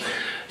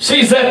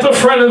 She's at the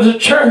front of the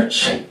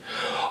church.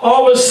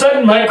 All of a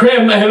sudden, my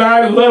grandma, and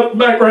I loved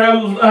my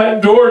grandma, I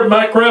adored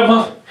my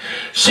grandma.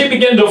 She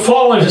began to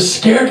fall, and it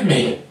scared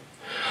me.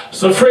 I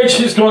was afraid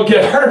she's going to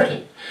get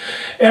hurt.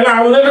 And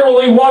I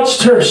literally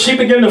watched her. She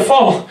began to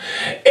fall.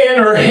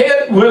 And her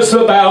head was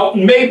about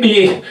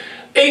maybe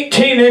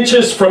 18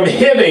 inches from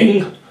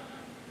hitting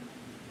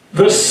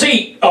the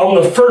seat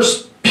on the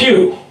first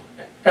pew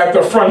at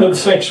the front of the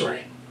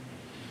sanctuary.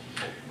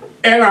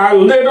 And I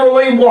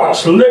literally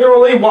watched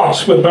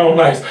with my own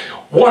eyes,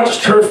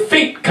 watched her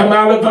feet come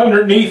out of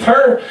underneath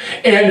her,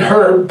 and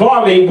her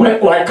body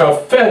went like a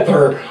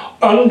feather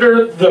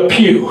under the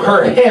pew.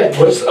 Her head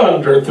was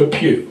under the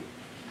pew.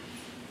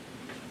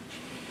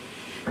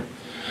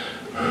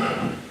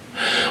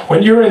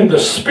 When you're in the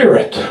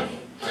Spirit,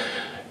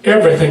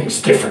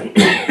 everything's different.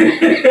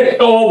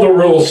 All the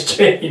rules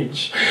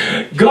change.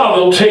 God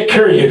will take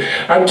care of you.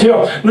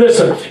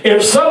 Listen,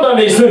 if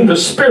somebody's in the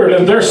Spirit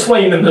and they're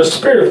slain in the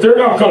Spirit, they're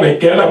not going to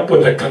get up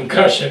with a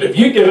concussion. If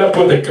you get up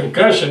with a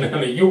concussion,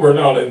 honey, you were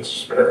not in the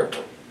Spirit.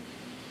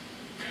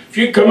 If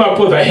you come up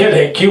with a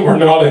headache, you were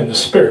not in the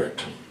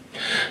Spirit.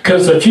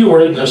 Because if you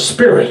were in the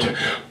Spirit,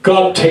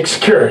 God takes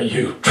care of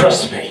you.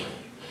 Trust me.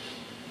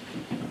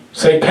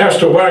 Say,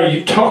 Pastor, why are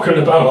you talking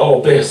about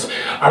all this?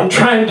 I'm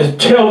trying to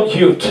tell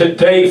you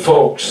today,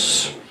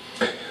 folks.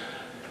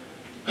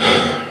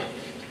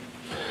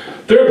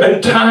 There have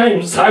been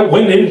times I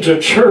went into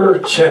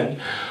church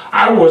and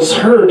I was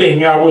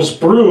hurting, I was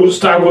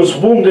bruised, I was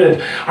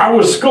wounded, I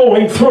was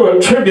going through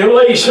a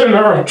tribulation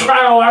or a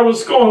trial, I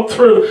was going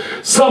through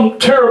some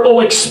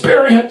terrible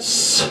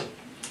experience.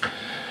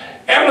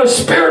 and the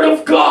Spirit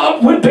of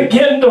God would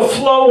begin to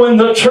flow in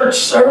the church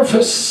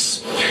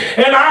service.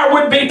 And I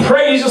would be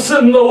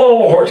praising the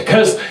Lord,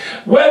 because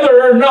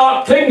whether or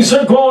not things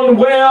are going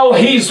well,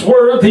 He's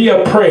worthy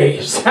of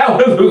praise.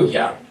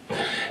 Hallelujah.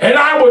 And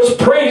I was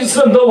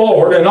praising the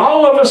Lord, and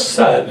all of a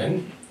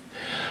sudden,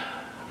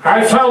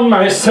 I found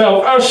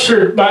myself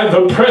ushered by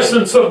the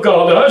presence of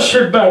God,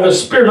 ushered by the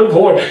Spirit of the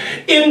Lord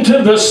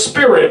into the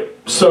Spirit,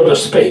 so to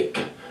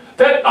speak.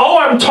 That all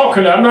I'm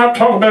talking about, I'm not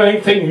talking about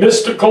anything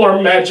mystical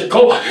or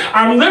magical.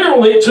 I'm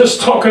literally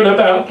just talking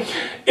about,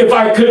 if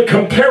I could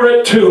compare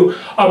it to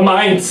a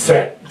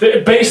mindset.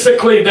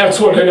 Basically, that's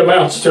what it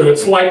amounts to.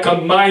 It's like a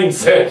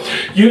mindset.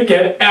 You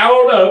get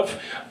out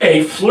of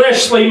a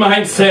fleshly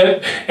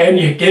mindset and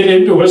you get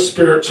into a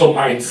spiritual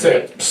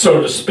mindset,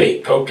 so to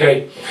speak,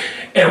 okay?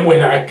 And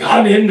when I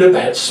got into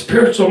that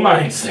spiritual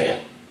mindset,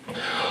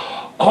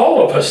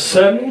 all of a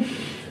sudden,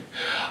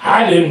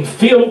 I didn't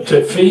feel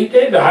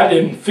defeated. I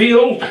didn't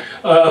feel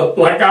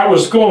like I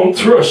was going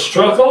through a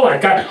struggle.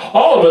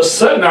 All of a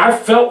sudden, I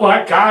felt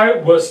like I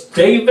was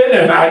David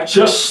and I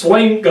just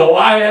slain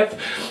Goliath.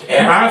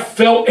 And I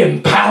felt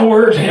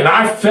empowered, and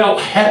I felt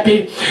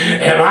happy,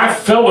 and I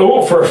felt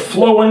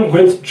overflowing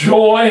with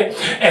joy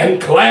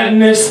and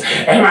gladness.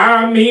 And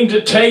I mean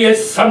to tell you,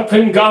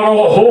 something got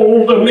a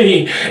hold of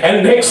me.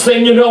 And next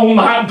thing you know,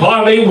 my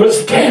body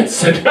was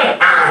dancing.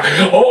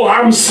 Oh,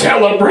 I'm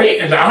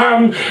celebrating.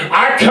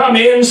 I come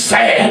in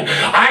sad.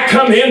 I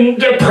come in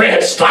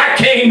depressed. I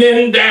came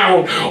in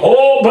down.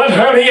 Oh, but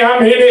honey,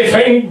 I'm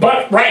anything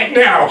but right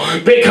now,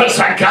 because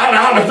I got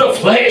out of the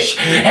flesh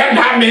and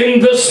I'm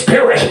in the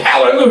Spirit.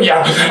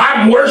 Hallelujah.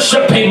 I'm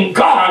worshiping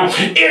God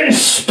in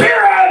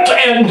spirit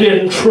and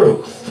in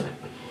truth.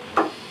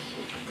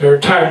 There are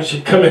times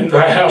you come into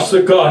the house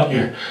of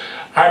God.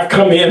 I've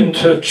come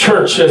into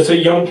church as a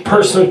young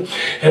person,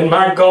 and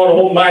my God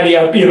Almighty,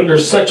 I'd be under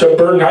such a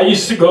burden. I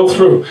used to go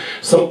through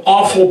some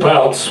awful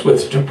bouts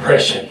with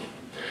depression.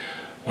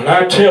 When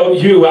I tell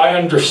you I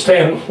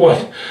understand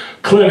what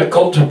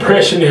clinical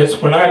depression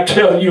is, when I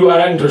tell you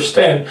I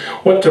understand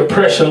what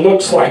depression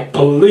looks like,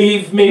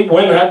 believe me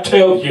when I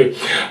tell you,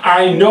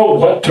 I know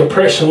what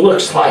depression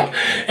looks like,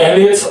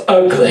 and it's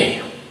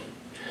ugly.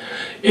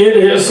 It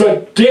is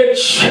a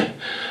ditch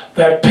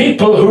that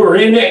people who are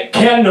in it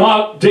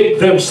cannot dig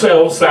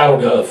themselves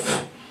out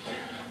of.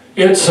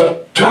 It's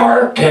a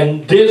dark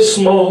and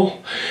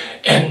dismal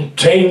and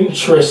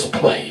dangerous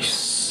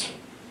place.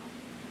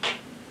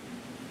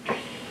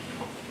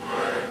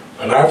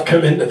 When I've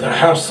come into the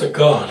house of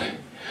God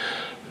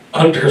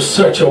under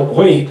such a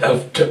weight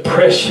of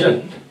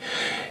depression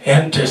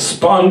and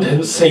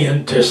despondency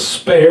and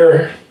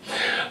despair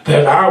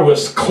that I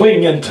was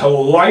clinging to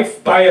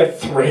life by a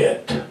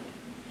thread,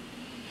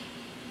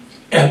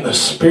 and the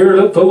Spirit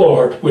of the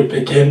Lord would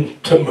begin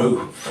to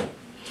move,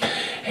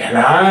 and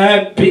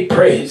I'd be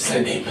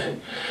praising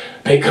Him,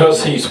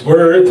 because He's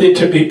worthy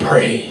to be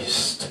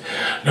praised.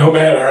 No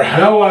matter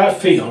how I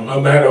feel, no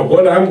matter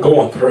what I'm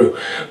going through,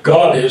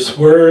 God is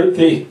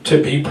worthy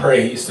to be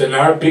praised, and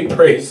I'd be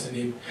praising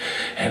Him.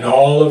 And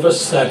all of a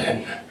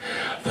sudden,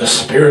 the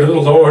Spirit of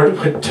the Lord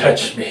would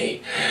touch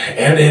me,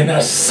 and in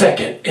a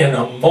second, in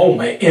a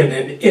moment, in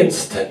an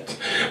instant,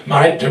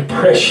 my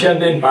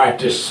depression and my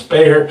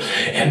despair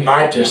and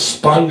my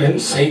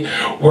despondency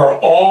were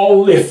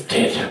all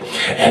lifted,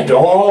 and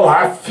all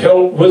I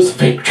felt was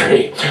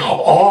victory.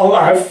 All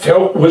I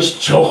felt was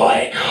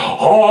joy.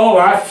 All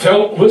I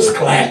felt was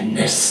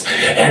gladness.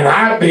 And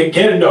I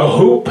began to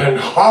hoop and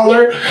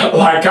holler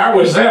like I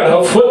was at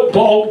a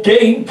football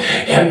game,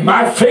 and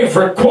my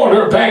favorite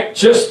quarterback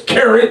just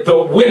carried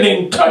the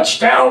winning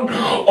touchdown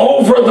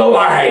over the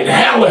line.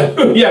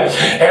 Hallelujah.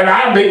 And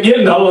I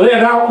began to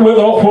let out with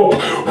a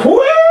whoop. Woo!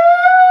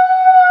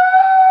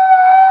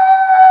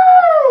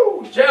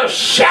 Just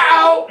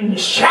shout and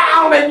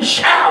shout and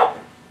shout.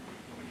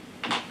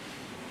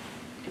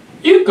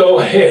 You go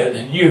ahead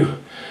and you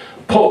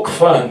poke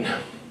fun.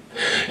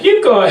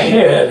 You go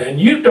ahead and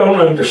you don't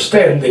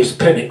understand these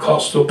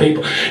Pentecostal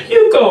people.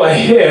 You go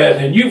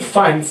ahead and you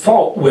find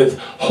fault with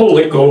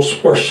Holy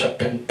Ghost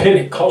worship and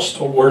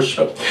Pentecostal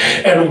worship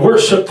and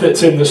worship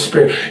that's in the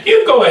Spirit.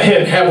 You go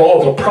ahead and have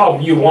all the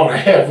problem you want to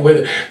have with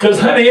it. Because,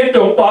 honey, it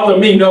don't bother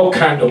me no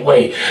kind of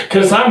way.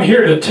 Because I'm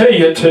here to tell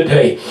you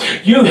today,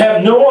 you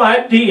have no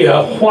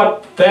idea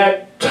what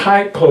that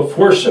type of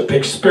worship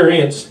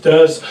experience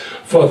does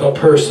for the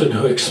person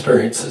who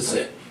experiences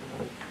it.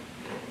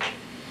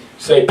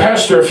 Say,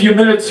 Pastor, a few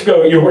minutes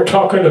ago you were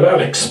talking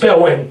about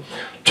expelling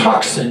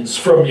toxins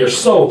from your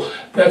soul.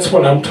 That's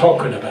what I'm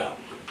talking about.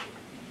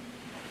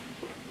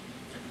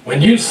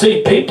 When you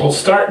see people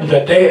starting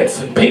to dance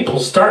and people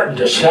starting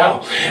to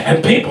shout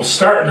and people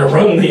starting to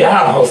run the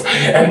aisles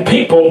and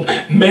people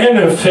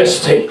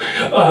manifesting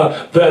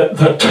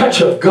the touch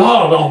of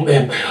God on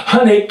them,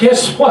 honey,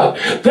 guess what?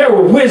 They're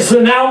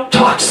whizzing out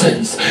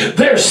toxins.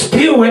 They're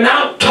spewing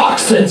out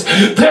toxins.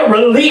 They're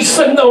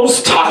releasing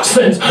those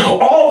toxins.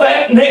 All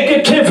that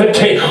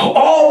negativity,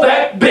 all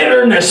that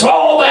bitterness,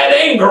 all that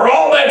anger,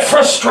 all that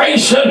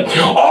frustration,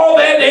 all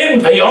that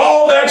envy,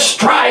 all that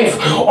strife,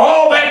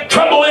 all that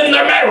trouble in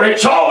their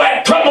marriage,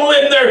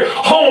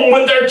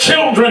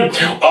 children,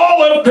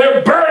 all of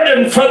their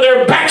burden for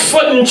their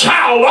backslidden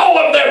child, all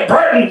of their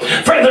burden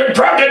for their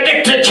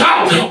drug-addicted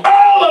child,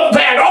 all of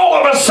that all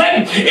of a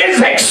sudden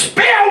is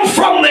expelled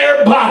from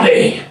their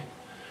body.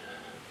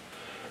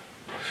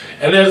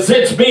 And as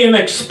it's being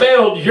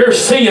expelled, you're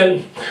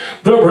seeing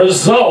the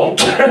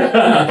result.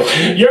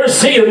 You're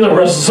seeing the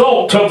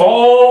result of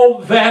all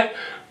that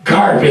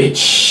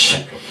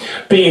garbage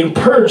being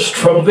purged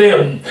from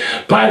them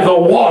by the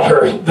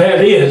water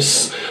that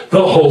is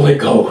the Holy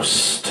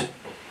Ghost.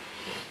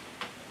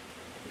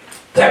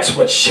 That's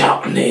what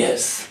shouting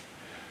is.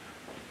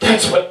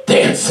 That's what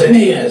dancing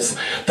is.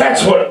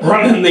 That's what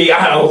running the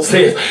aisles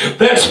is.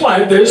 That's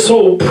why this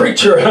old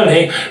preacher,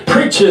 honey,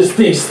 preaches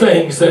these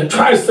things and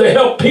tries to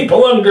help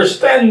people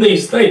understand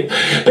these things.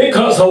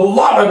 Because a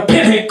lot of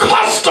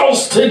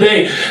Pentecostals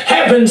today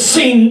haven't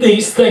seen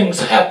these things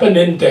happen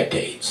in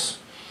decades.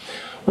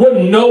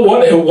 Wouldn't know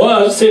what it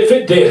was if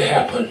it did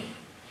happen.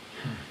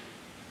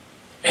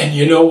 And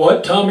you know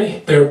what,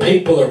 Tommy? There are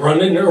people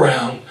running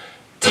around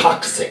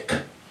toxic.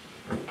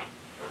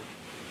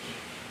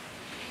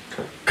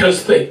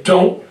 Because they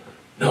don't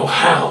know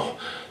how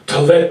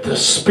to let the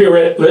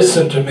Spirit,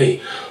 listen to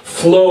me,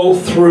 flow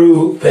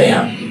through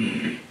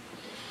them.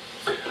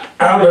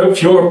 Out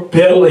of your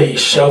belly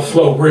shall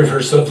flow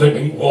rivers of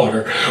living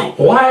water.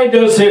 Why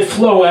does it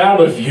flow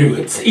out of you?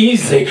 It's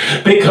easy,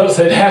 because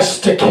it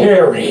has to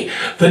carry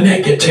the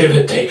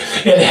negativity.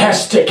 It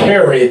has to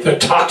carry the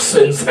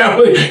toxins.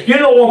 You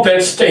don't want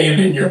that staying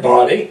in your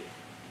body.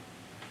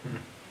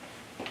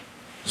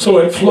 So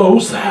it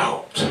flows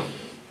out.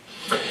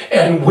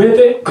 And with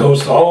it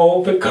goes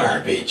all the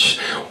garbage.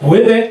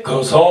 With it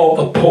goes all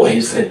the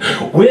poison.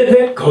 With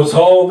it goes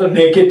all the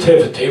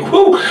negativity.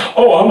 Whew.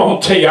 Oh, I'm going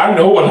to tell you, I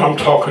know what I'm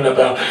talking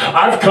about.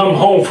 I've come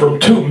home from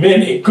too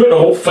many good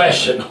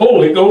old-fashioned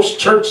Holy Ghost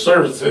church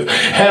services,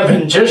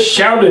 having just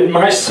shouted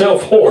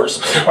myself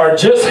hoarse, or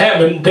just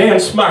having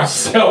danced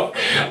myself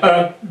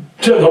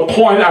to the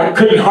point I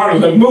couldn't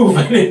hardly move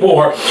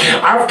anymore.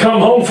 I've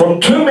come home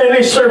from too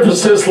many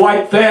services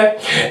like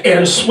that,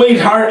 and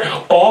sweetheart,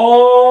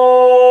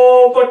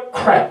 all the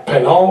crap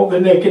and all the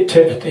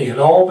negativity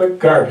and all the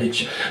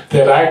garbage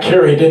that I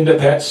carried into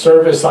that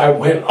service, I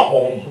went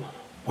home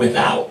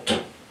without.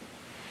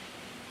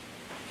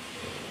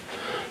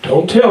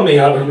 Don't tell me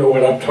I don't know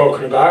what I'm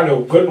talking about. I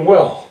know good and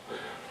well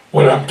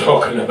what I'm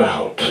talking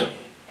about.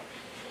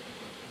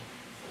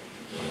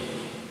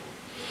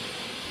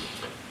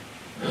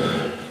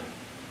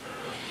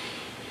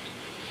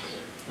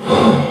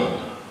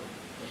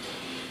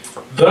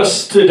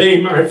 Thus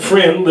today, my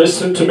friend,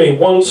 listen to me.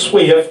 Once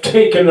we have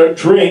taken a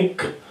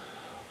drink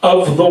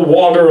of the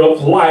water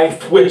of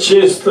life, which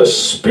is the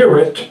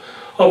Spirit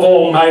of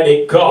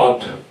Almighty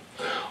God,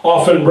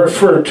 often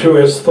referred to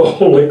as the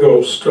Holy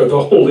Ghost or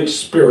the Holy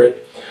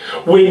Spirit,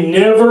 we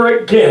never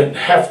again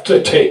have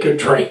to take a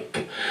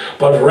drink,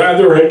 but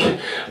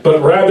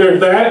rather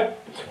that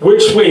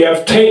which we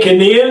have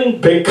taken in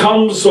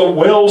becomes a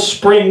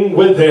wellspring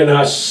within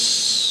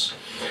us,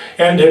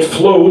 and it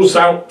flows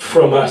out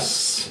from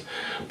us.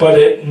 But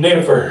it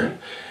never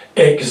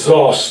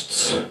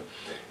exhausts,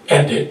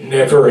 and it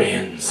never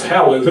ends.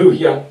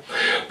 Hallelujah.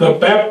 The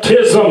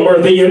baptism or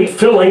the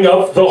infilling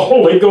of the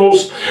Holy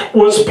Ghost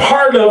was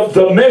part of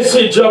the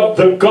message of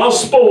the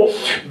gospel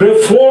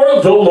before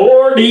the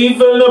Lord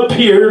even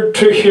appeared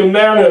to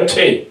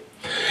humanity.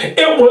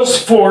 It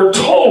was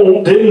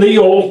foretold in the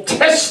Old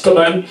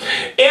Testament,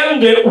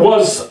 and it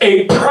was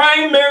a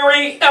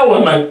primary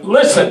element,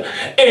 listen,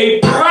 a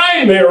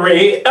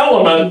primary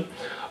element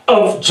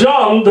of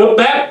John the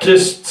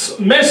Baptist's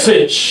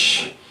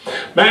message.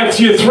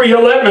 Matthew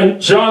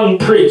 3:11, John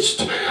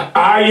preached,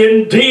 I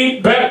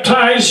indeed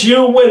baptize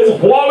you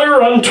with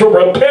water unto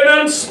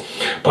repentance,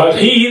 but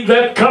he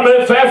that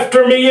cometh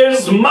after me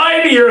is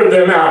mightier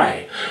than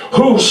I,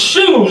 whose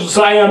shoes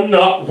I am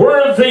not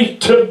worthy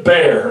to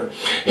bear.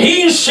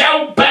 He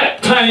shall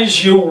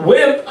baptize you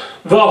with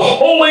the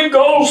Holy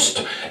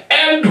Ghost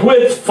and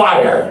with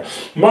fire.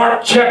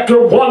 Mark chapter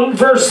 1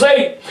 verse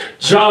 8,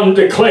 John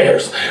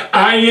declares,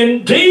 I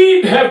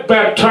indeed have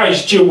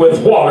baptized you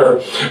with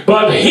water,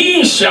 but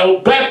he shall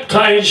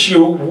baptize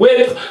you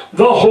with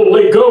the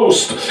Holy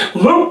Ghost.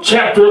 Luke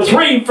chapter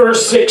 3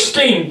 verse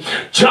 16,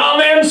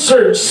 John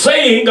answered,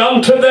 saying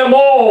unto them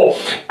all,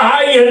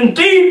 I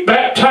indeed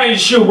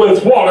baptize you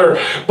with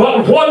water,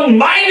 but one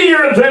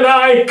mightier than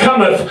I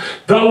cometh,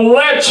 the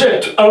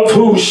latchet of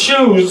whose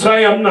shoes I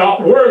am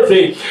not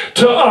worthy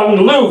to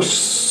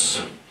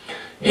unloose.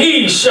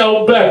 He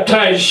shall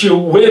baptize you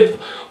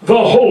with the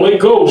Holy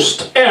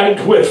Ghost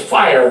and with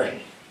fire.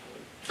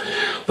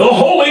 The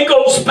Holy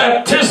Ghost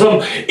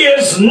baptism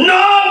is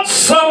not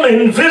some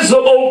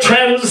invisible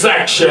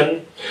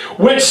transaction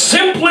which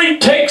simply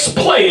takes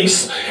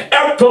place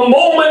at the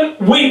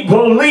moment we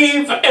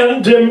believe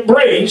and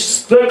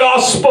embrace the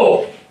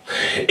gospel.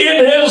 It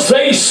is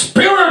a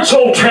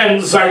spiritual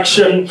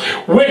transaction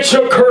which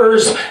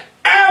occurs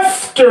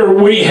after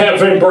we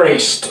have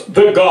embraced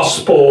the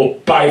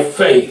gospel by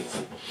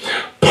faith.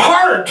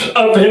 part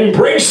of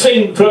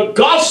embracing the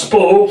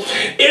gospel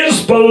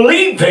is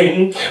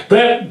believing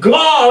that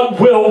God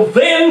will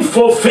then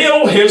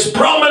fulfill his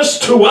promise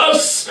to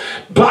us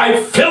by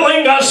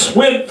filling us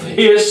with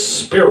his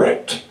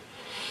Spirit.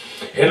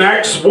 In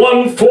Acts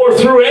 1, 4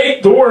 through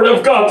 8, the Word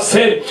of God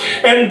said,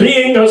 "And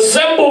being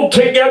assembled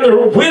together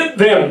with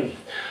them,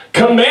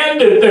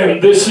 commanded them,"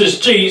 this is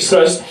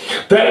Jesus,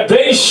 "that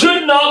they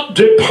should not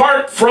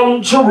depart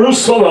from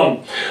Jerusalem,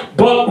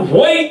 but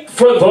wait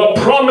for the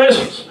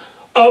promise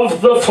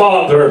of the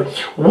Father,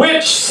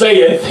 which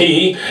saith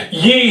he,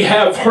 Ye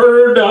have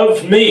heard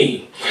of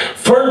me.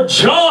 For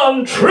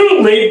John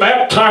truly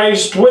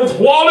baptized with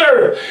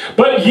water,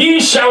 but ye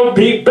shall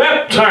be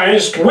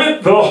baptized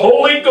with the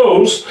Holy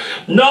Ghost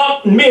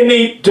not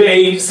many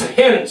days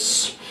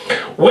hence."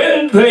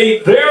 When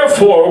they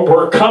therefore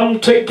were come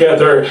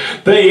together,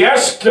 they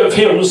asked of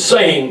him,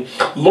 saying,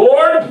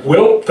 "Lord,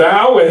 wilt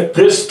thou at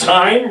this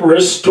time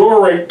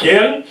restore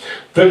again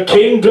the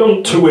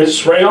kingdom to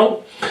Israel?"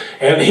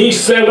 And he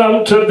said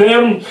unto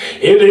them,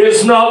 "It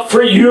is not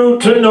for you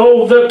to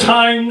know the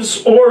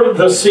times or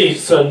the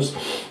seasons,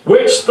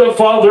 which the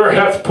Father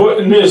hath put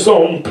in his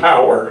own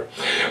power.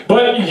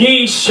 But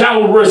ye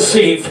shall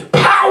receive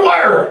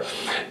power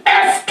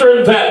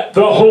after that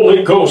the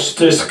Holy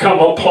Ghost is come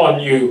upon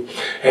you.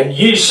 And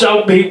ye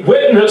shall be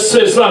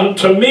witnesses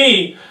unto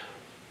me,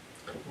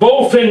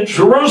 both in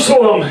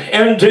Jerusalem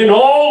and in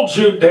all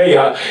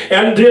Judea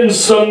and in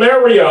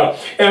Samaria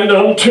and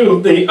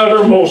unto the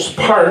uttermost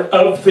part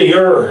of the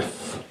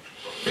earth."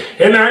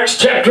 In Acts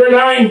chapter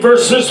 9,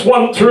 verses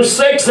 1 through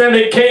 6, "And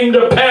it came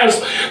to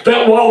pass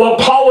that while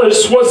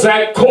Apollos was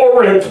at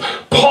Corinth,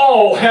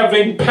 Paul,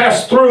 having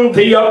passed through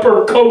the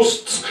upper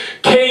coasts,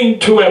 came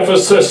to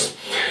Ephesus.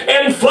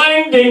 And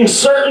finding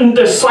certain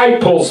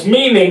disciples,"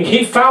 meaning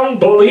he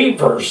found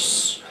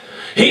believers,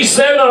 "he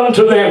said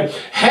unto them,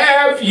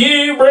 Have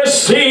ye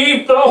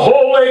received the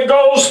Holy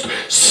Ghost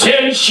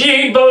since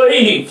ye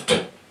believed?"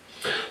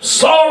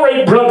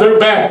 Sorry, Brother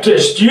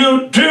Baptist,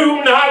 you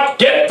do not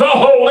get the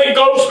Holy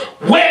Ghost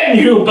when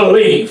you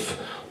believe.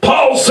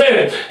 Paul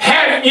said,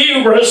 "Have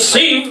ye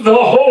received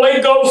the Holy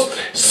Ghost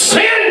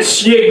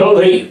since ye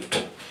believed?"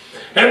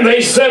 And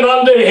they said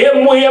unto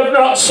him, "We have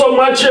not so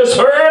much as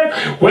heard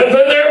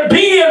whether there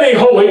be any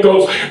Holy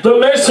Ghost." The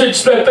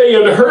message that they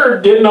had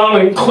heard did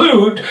not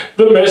include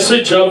the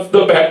message of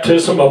the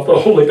baptism of the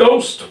Holy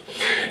Ghost.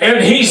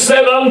 And he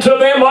said unto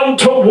them,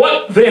 "Unto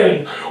what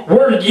then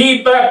were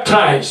ye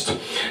baptized?"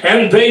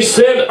 And they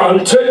said,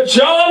 "Unto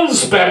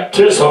John's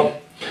baptism."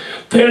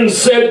 Then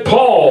said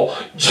Paul,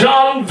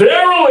 "John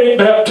verily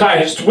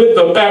baptized with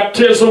the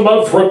baptism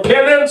of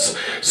repentance,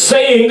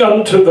 saying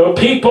unto the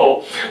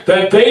people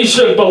that they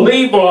should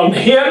believe on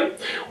him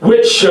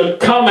which should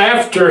come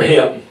after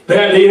him,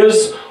 that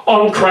is,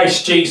 on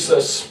Christ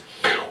Jesus."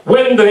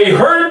 When they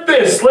heard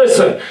this,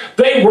 listen,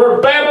 they were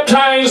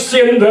baptized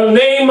in the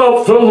name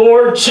of the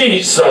Lord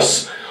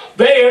Jesus.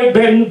 They had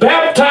been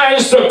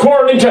baptized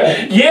according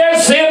to,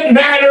 yes, it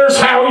matters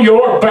how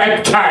you're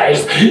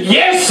baptized.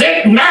 Yes,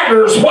 it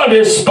matters what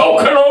is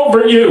spoken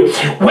over you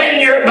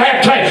when you're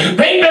baptized.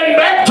 They've been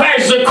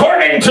baptized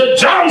according to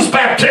John's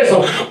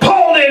baptism.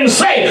 Paul didn't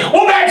say,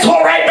 "Well, that's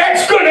all right,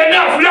 that's good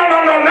enough." No,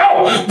 no, no,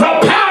 no.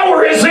 The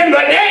power is in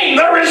the name.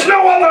 There is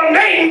no other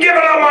name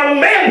given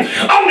among men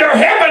under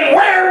heaven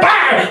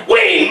whereby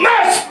we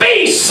must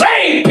be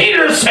saved.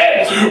 Peter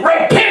said,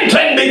 "Repent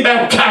and be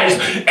baptized,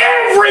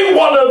 every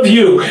one of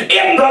you,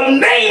 in the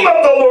name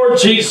of the Lord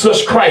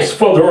Jesus Christ,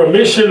 for the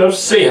remission of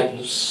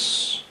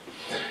sins,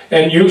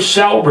 and you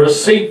shall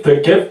receive the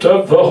gift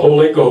of the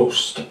Holy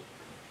Ghost."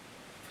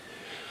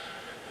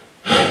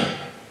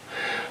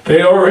 They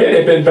had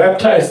already been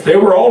baptized. They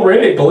were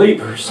already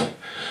believers.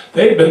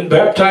 They'd been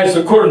baptized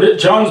according to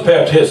John's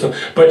baptism.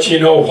 But you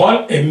know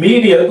what?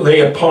 Immediately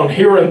upon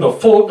hearing the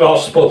full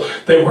gospel,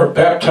 they were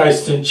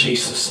baptized in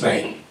Jesus'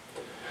 name.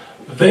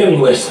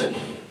 Then listen.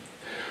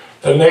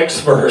 The next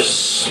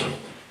verse.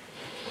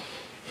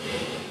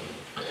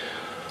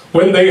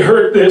 When they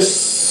heard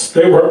this,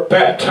 they were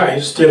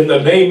baptized in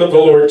the name of the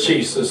Lord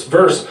Jesus.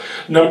 Verse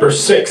number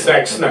 6,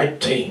 Acts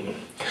 19.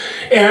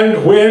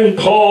 And when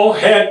Paul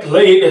had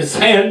laid his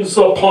hands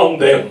upon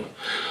them,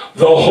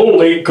 the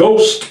Holy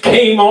Ghost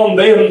came on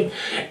them,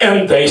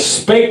 and they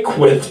spake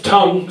with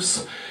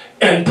tongues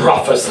and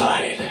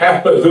prophesied.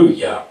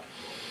 Hallelujah.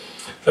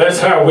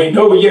 That's how we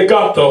know you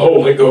got the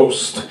Holy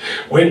Ghost.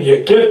 When you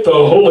get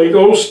the Holy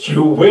Ghost,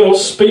 you will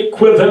speak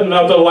with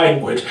another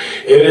language.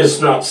 It is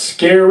not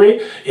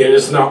scary. It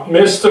is not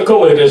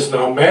mystical. It is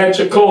not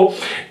magical.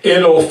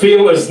 It'll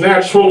feel as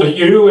natural to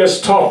you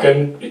as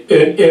talking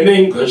in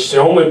English.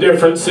 The only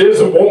difference is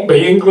it won't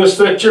be English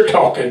that you're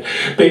talking,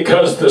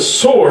 because the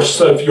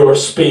source of your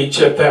speech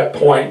at that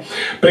point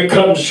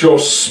becomes your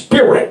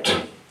spirit.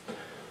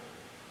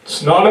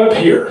 It's not up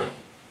here.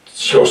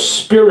 Your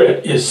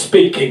spirit is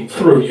speaking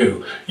through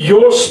you.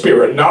 Your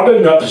spirit, not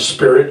another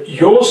spirit.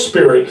 Your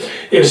spirit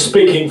is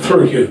speaking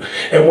through you.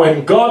 And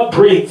when God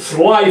breathes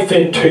life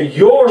into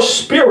your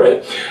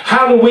spirit,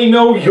 how do we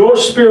know your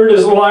spirit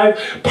is alive?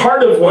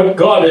 Part of what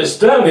God has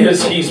done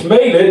is He's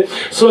made it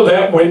so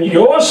that when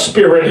your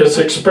spirit is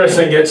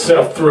expressing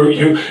itself through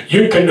you,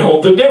 you can know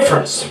the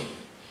difference.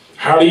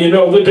 How do you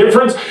know the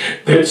difference?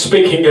 It's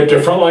speaking a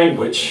different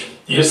language.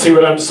 You see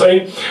what I'm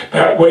saying?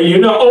 That way you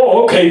know,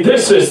 oh, okay,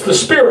 this is the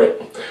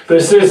Spirit.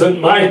 This isn't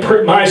my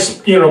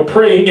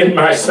praying in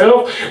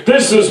myself.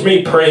 This is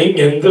me praying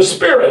in the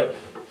Spirit.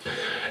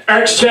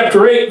 Acts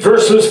chapter 8,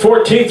 verses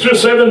 14 through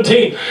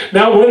 17.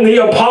 Now when the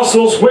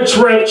apostles which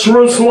were at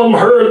Jerusalem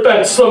heard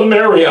that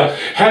Samaria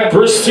had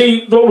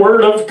received the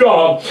word of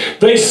God,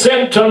 they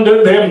sent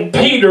unto them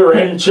Peter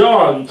and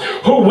John,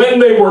 who when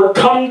they were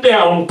come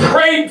down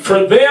prayed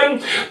for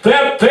them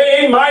that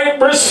they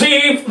might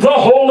receive the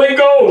Holy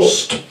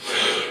Ghost.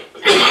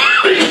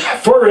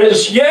 For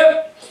as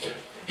yet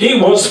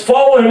he was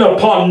fallen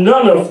upon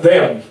none of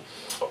them.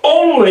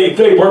 Only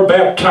they were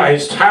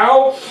baptized.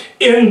 How?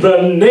 In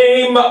the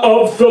name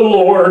of the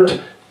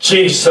Lord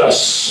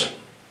Jesus.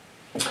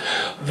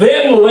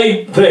 Then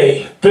laid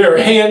they their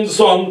hands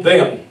on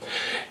them,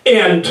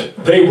 and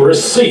they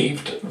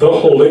received the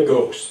Holy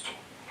Ghost.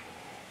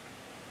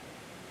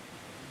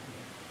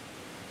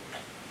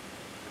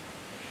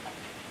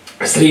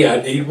 See,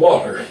 I need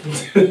water.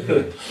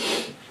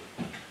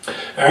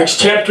 Acts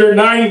chapter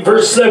 9,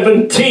 verse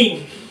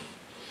 17.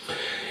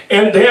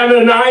 And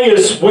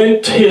Ananias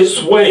went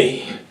his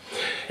way,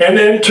 and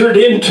entered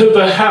into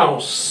the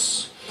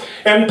house,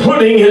 and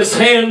putting his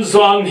hands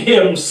on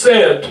him,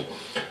 said,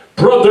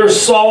 Brother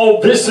Saul,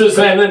 this is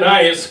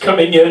Ananias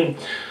coming in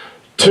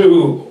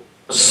to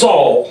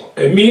Saul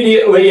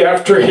immediately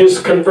after his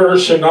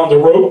conversion on the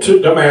road to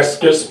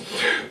Damascus,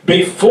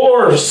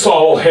 before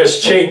Saul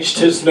has changed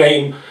his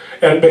name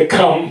and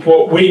become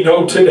what we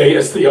know today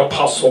as the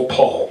Apostle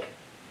Paul.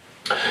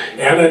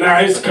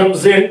 Ananias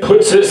comes in,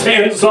 puts his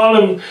hands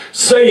on him,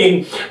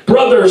 saying,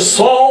 Brother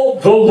Saul,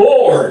 the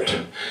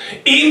Lord,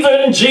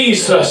 even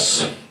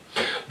Jesus,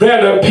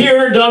 that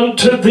appeared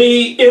unto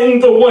thee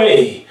in the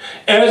way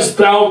as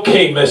thou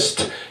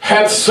camest,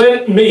 hath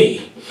sent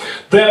me,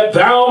 that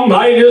thou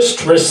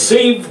mightest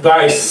receive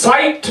thy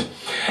sight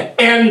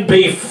and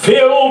be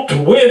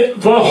filled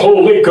with the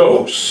Holy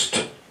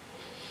Ghost.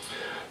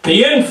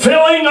 The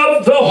infilling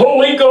of the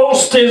Holy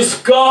Ghost is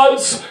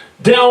God's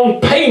down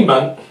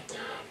payment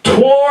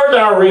toward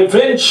our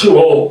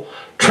eventual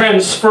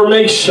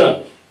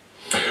transformation.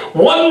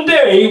 One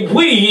day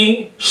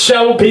we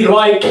shall be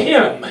like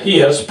Him, He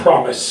has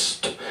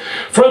promised.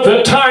 For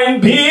the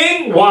time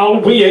being, while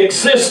we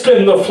exist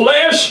in the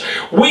flesh,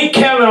 we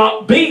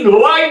cannot be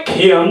like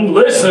Him,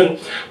 listen,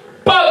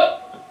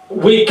 but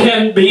we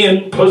can be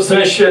in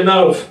possession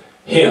of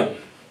Him.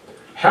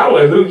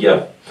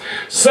 Hallelujah.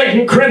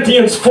 2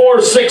 Corinthians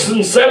 4, 6,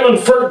 and 7,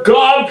 For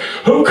God,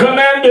 who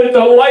commanded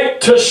the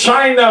light to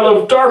shine out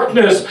of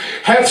darkness,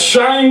 hath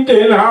shined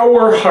in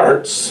our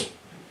hearts,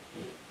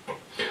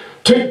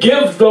 to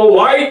give the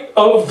light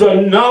of the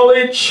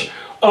knowledge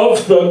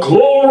of the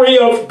glory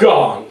of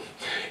God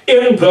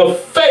in the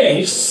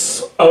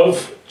face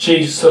of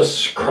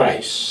Jesus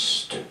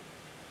Christ.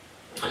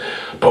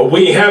 But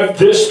we have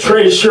this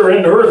treasure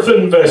in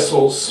earthen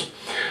vessels,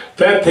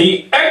 that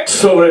the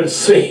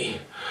excellency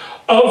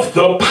of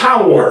the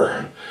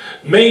power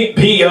may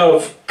be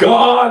of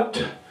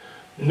God,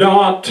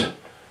 not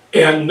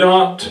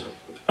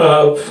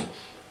of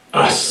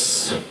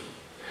us.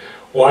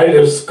 Why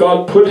does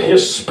God put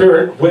His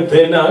Spirit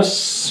within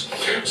us?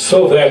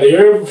 So that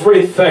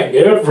everything,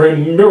 every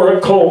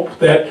miracle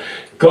that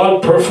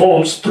God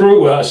performs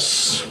through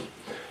us,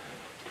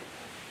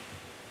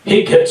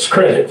 He gets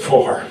credit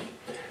for.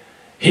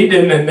 He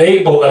didn't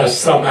enable us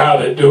somehow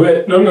to do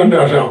it.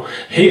 No.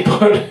 He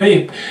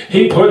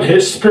put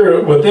His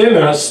Spirit within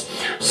us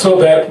so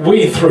that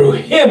we through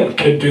Him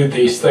can do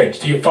these things.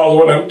 Do you follow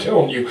what I'm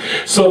telling you?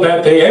 So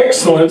that the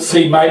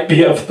excellency might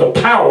be of the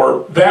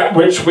power, that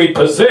which we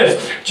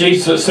possess.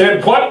 Jesus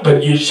said, what?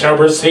 But you shall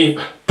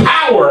receive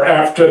power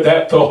after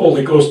that the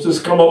Holy Ghost has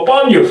come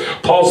upon you.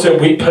 Paul said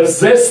we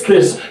possess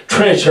this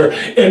treasure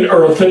in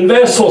earthen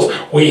vessels.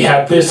 We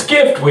have this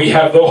gift. We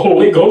have the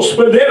Holy Ghost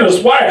within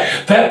us. Why?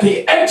 That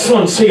the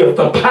excellency of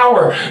the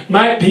power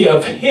might be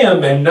of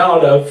Him and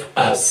not of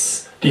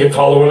us. Do you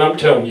follow what I'm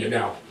telling you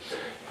now?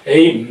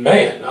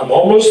 Amen. I'm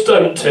almost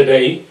done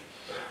today.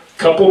 A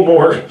couple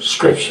more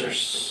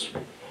scriptures.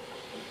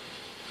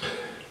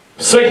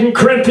 2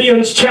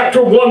 Corinthians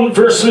chapter 1,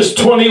 verses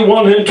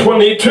 21 and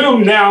 22.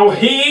 Now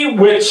He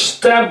which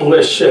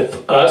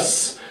establisheth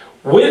us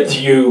with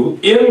you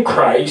in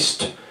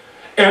Christ,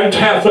 and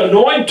hath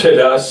anointed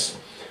us,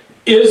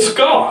 is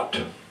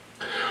God,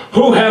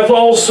 who hath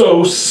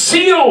also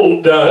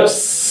sealed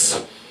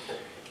us,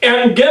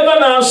 and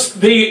given us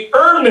the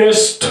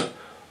earnest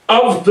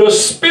of the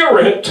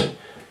Spirit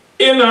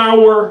in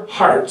our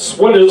hearts.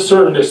 What does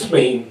earnest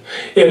mean?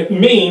 It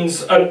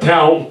means a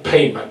down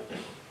payment.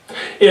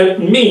 It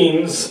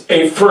means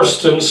a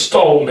first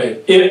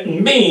installment. It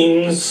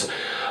means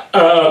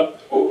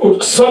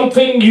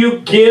something you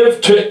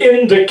give to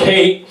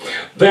indicate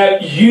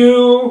that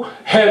you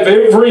have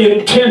every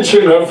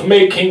intention of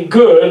making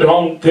good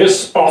on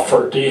this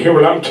offer. Do you hear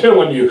what I'm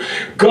telling you?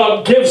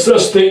 God gives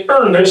us the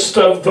earnest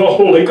of the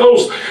Holy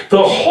Ghost.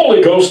 The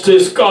Holy Ghost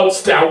is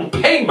God's down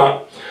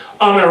payment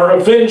on our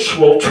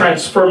eventual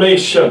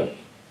transformation.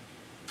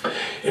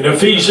 In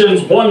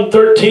Ephesians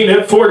 1:13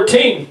 and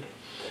 14,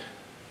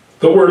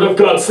 the Word of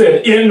God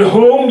said, "In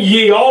whom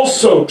ye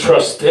also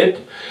trusted,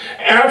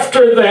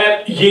 after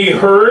that ye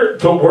heard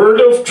the word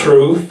of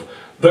truth,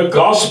 the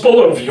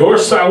gospel of your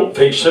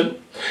salvation,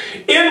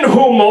 in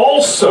whom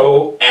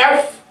also,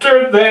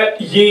 after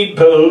that ye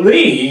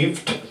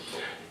believed,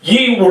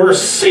 ye were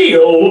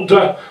sealed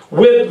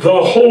with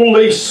the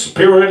Holy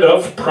Spirit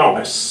of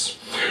promise,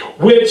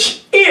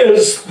 which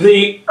is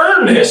the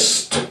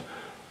earnest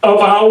of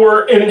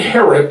our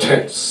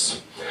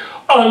inheritance,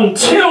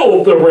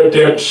 until the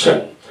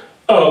redemption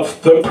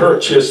of the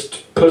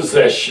purchased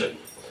possession,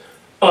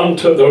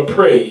 unto the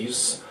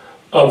praise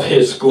of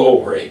his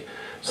glory."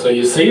 So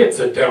you see, it's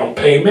a down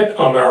payment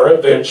on our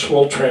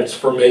eventual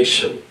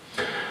transformation.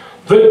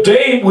 The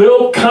day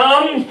will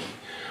come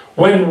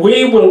when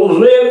we will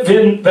live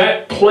in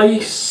that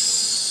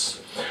place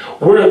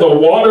where the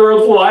water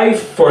of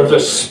life, or the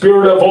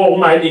Spirit of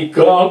Almighty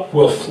God,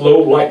 will flow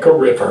like a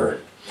river.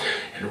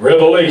 In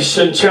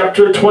Revelation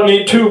chapter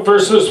 22,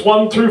 verses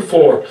 1 through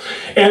 4,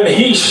 "And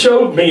he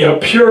showed me a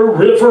pure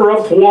river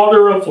of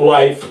water of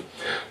life,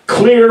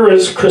 clear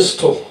as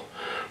crystal,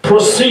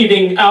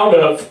 proceeding out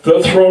of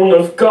the throne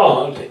of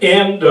God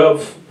and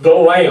of the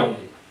Lamb.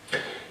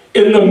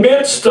 In the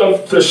midst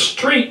of the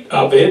street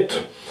of it,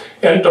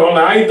 and on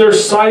either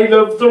side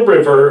of the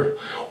river,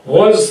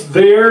 was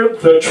there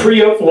the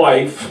tree of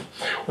life,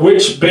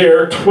 which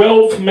bare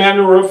 12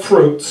 manner of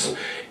fruits,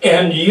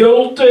 and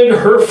yielded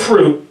her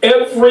fruit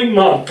every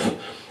month.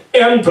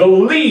 And the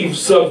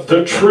leaves of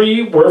the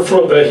tree were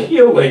for the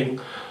healing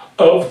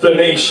of the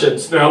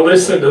nations." Now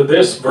listen to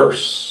this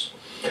verse.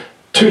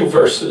 2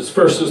 verses,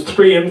 verses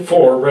 3 and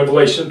 4,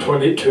 Revelation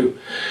 22.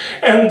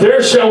 "And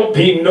there shall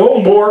be no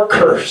more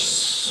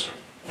curse."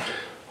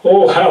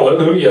 Oh,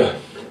 hallelujah.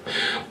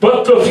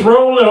 "But the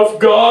throne of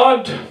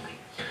God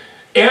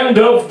and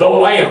of the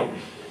Lamb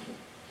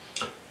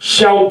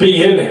shall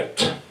be in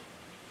it."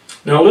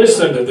 Now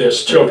listen to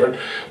this, children.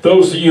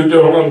 Those of you who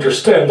don't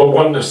understand the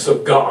oneness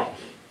of God.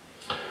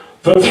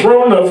 The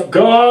throne of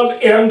God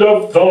and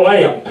of the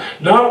Lamb.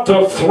 Not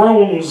the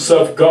thrones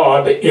of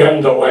God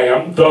and the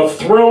Lamb. The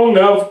throne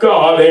of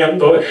God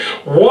and the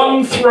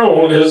one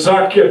throne is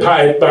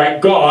occupied by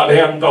God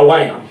and the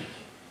Lamb.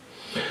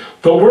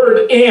 The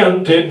word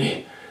 "and"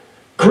 in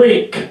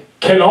Greek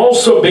can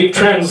also be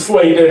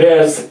translated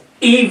as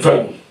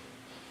 "even."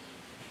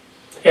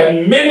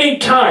 And many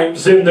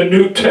times in the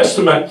New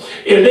Testament,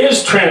 it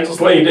is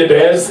translated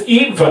as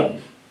 "even."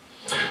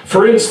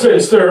 For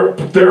instance, there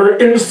are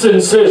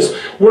instances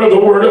where the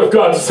Word of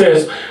God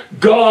says,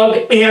 "God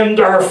and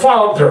our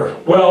Father."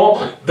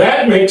 Well,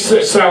 that makes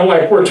it sound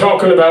like we're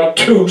talking about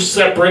two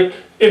separate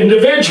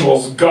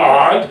individuals,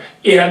 God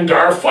and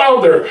our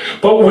Father.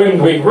 But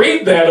when we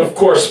read that, of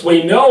course,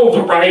 we know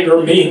the writer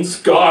means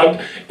God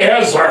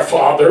as our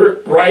Father,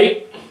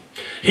 right?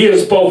 He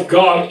is both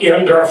God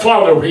and our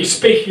Father. He's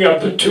speaking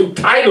of the two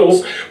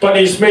titles, but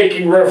he's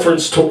making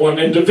reference to one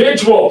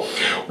individual.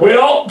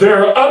 Well,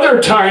 there are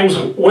other times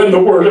when the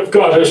Word of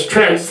God is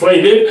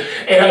translated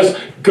as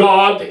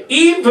God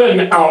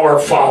even our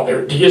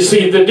Father. Do you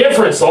see the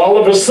difference? All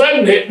of a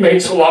sudden it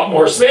makes a lot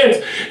more sense.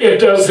 It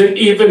doesn't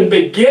even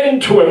begin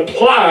to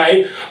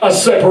imply a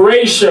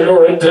separation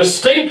or a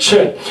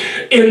distinction.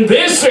 In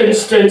this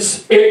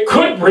instance, it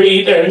could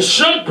read and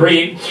should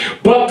read,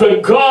 but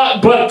the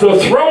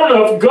throne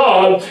of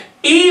God,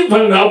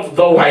 even of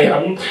the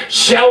Lamb,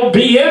 shall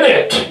be in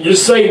it. You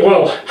say,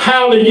 well,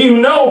 how do you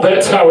know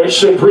that's how it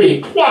should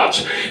read?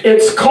 Watch.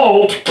 It's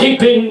called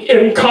keeping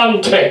in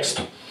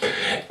context.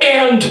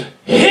 "And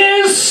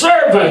his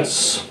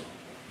servants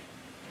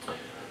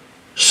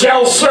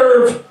shall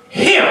serve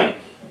him."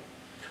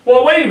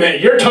 Well, wait a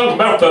minute. You're talking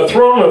about the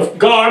throne of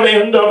God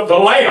and of the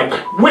Lamb.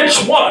 Which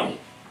one?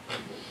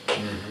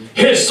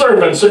 His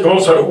servants are going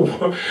to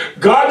serve.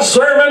 God's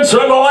servants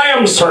are the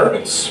Lamb's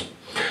servants.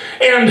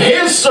 "And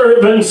his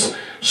servants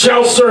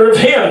shall serve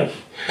him,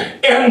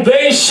 and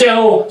they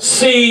shall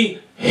see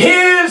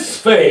his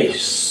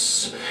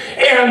face,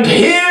 and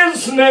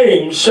his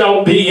name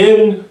shall be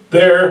in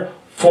their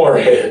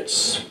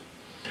foreheads."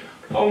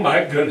 Oh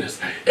my goodness.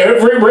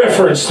 Every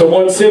reference to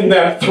what's in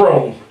that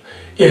throne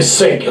is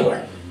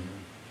singular.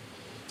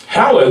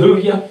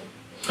 Hallelujah.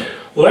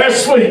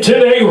 Lastly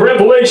today,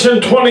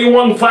 Revelation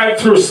 21, 5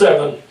 through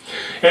 7.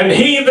 "And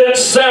he that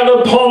sat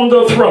upon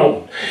the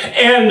throne,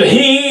 and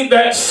he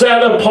that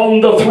sat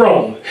upon the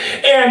throne,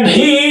 and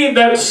he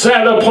that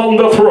sat upon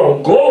the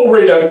throne,"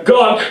 glory to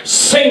God,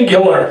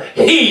 singular,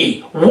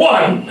 he,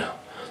 one,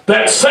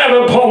 that sat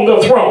upon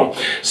the throne,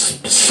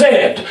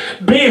 said,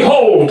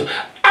 "Behold,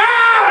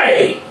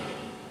 I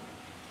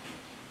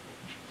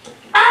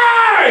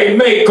I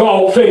make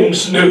all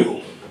things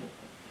new.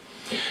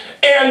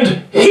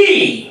 And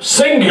he,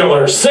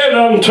 singular, said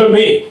unto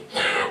me,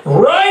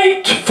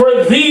 write,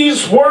 for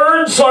these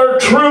words are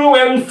true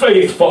and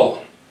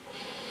faithful.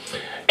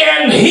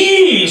 And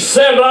he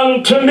said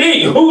unto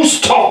me,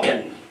 who's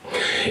talking?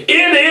 It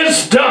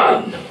is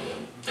done.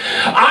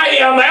 I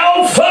am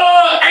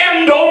Alpha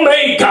and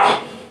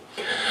Omega,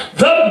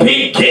 the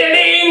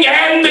beginning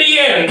and the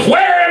end.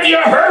 Where have you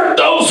heard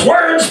those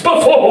words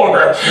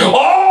before?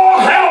 Oh,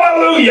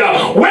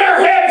 hallelujah.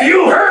 Where have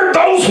you heard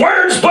those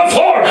words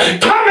before?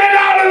 Coming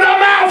out of the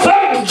mouth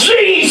of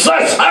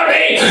Jesus,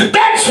 honey.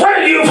 That's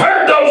where you've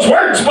heard those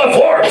words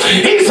before.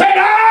 He said,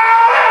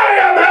 I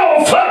am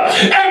Alpha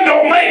and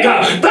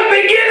Omega, the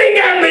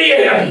beginning and the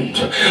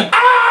end.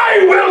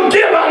 I will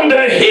give unto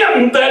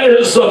him that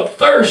is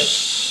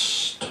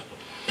athirst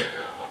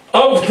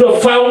of the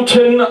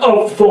fountain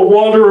of the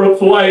water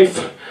of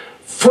life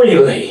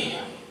freely.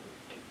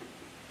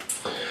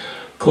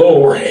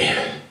 Glory.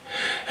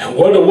 And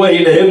what a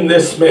way to end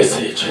this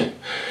message.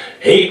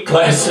 8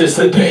 glasses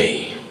a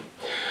day.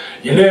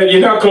 You know, you're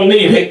not going to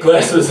need 8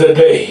 glasses a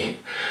day.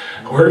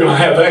 We're going to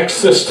have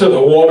access to the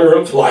water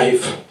of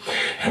life.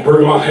 And we're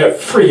going to have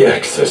free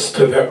access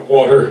to that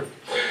water.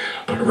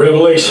 But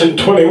Revelation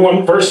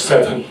 21 verse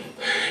 7.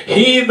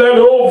 He that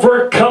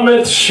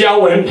overcometh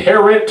shall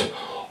inherit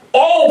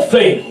all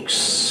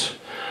things.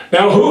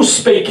 Now who's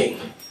speaking?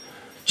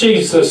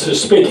 Jesus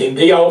is speaking,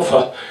 the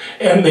Alpha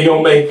and the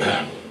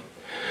Omega.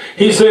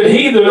 He said,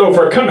 he that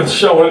overcometh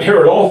shall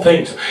inherit all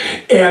things,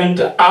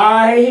 and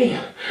I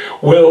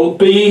will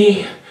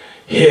be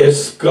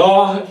his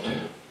God,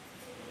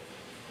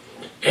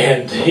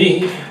 and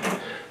he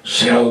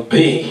shall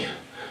be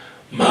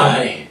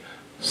my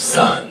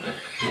son.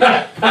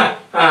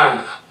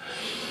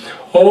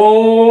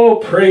 Oh,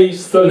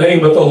 praise the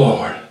name of the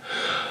Lord.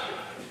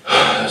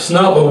 There's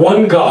not but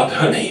one God,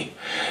 honey,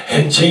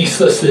 and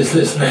Jesus is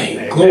his name.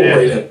 Amen.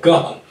 Glory to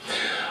God.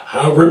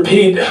 I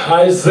repeat,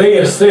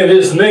 Isaiah said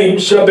his name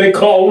shall be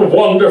called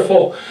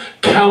Wonderful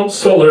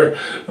Counselor,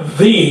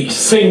 the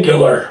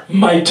singular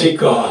mighty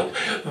God,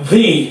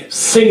 the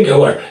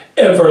singular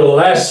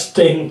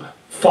everlasting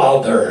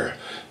Father,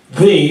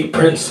 the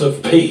Prince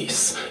of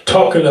Peace,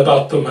 talking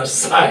about the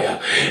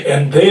Messiah.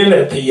 And then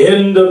at the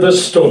end of the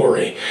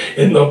story,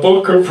 in the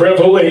book of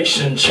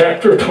Revelation,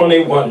 chapter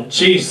 21,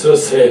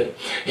 Jesus said,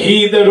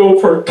 he that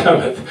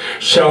overcometh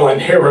shall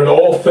inherit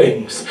all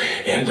things,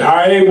 and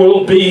I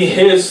will be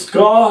his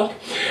God,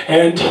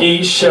 and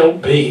he shall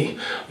be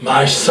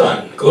my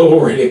son.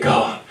 Glory to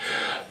God.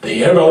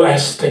 The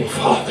everlasting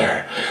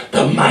Father,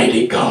 the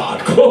mighty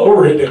God.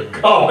 Glory to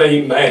God.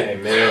 Amen.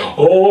 Amen.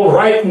 Oh,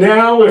 right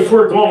now, if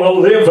we're going to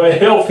live a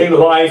healthy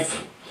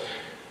life,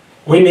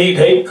 we need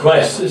 8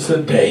 glasses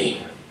a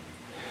day.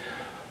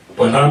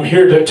 But I'm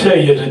here to tell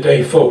you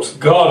today, folks,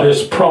 God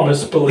has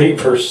promised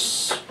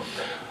believers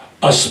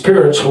a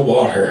spiritual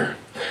water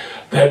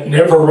that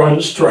never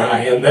runs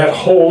dry, and that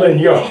hole in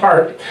your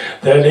heart,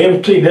 that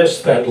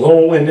emptiness, that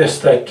loneliness,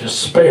 that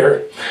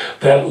despair,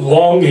 that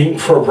longing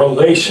for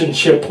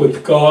relationship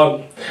with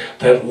God,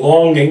 that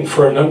longing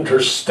for an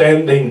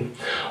understanding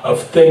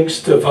of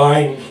things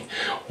divine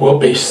will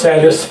be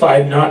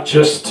satisfied not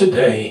just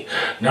today,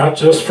 not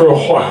just for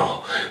a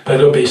while, but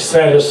it'll be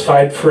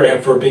satisfied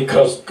forever,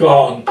 because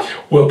God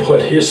will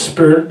put his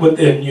Spirit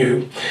within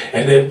you,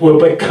 and it will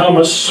become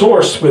a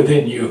source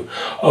within you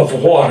of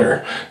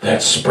water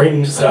that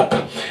springs up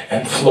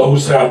and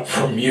flows out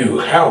from you.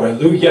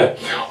 Hallelujah.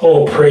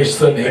 Oh, praise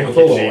the name of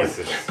the Lord.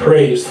 Jesus.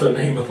 Praise the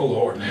name of the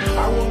Lord.